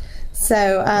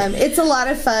 So it's a lot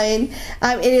of fun.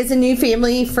 It is a new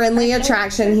family-friendly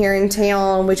attraction here in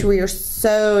town, which we are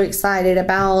so excited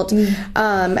about.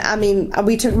 I mean,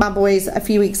 we took my boys a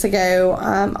few weeks ago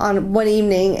on one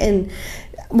evening, and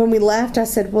when we left, I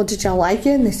said, well, did y'all like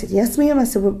it? And they said, yes, ma'am. I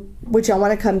said, well, would y'all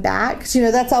want to come back?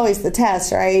 Because, that's always the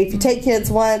test, right? If you take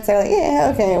kids once, they're like,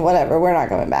 yeah, okay, whatever, we're not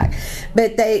coming back.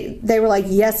 But they were like,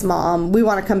 yes, Mom, we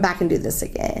want to come back and do this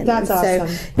again. That's awesome.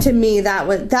 So to me, that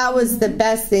was the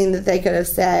best thing that they could have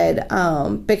said,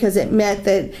 because it meant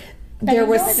that there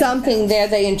was something there.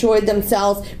 They enjoyed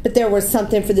themselves, but there was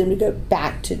something for them to go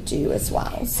back to do as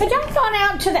well. So. Had y'all gone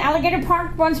out to the alligator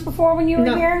park once before when you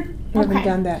were here? Haven't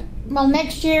done that. Well,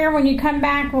 next year when you come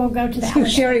back, we'll go to the alligator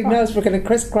She already park. knows we're going to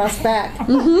crisscross back.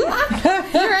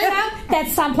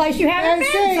 That's someplace you haven't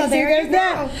been, so there you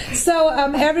go. So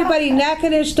everybody,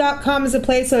 Natchitoches.com is a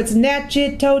place. So it's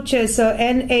Natchitoches, so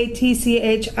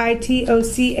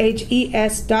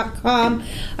Natchitoches.com.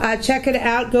 Check it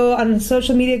out. Go on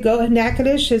social media. Go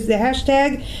Natchitoches is the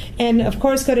hashtag, and of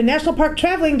course go to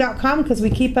nationalparktraveling.com, because we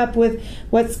keep up with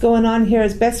what's going on here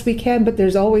as best we can. But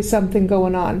there's always something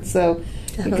going on. So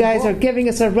you guys are giving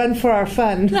us a run for our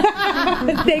fun.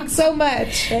 Thanks so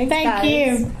much. Thank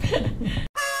you.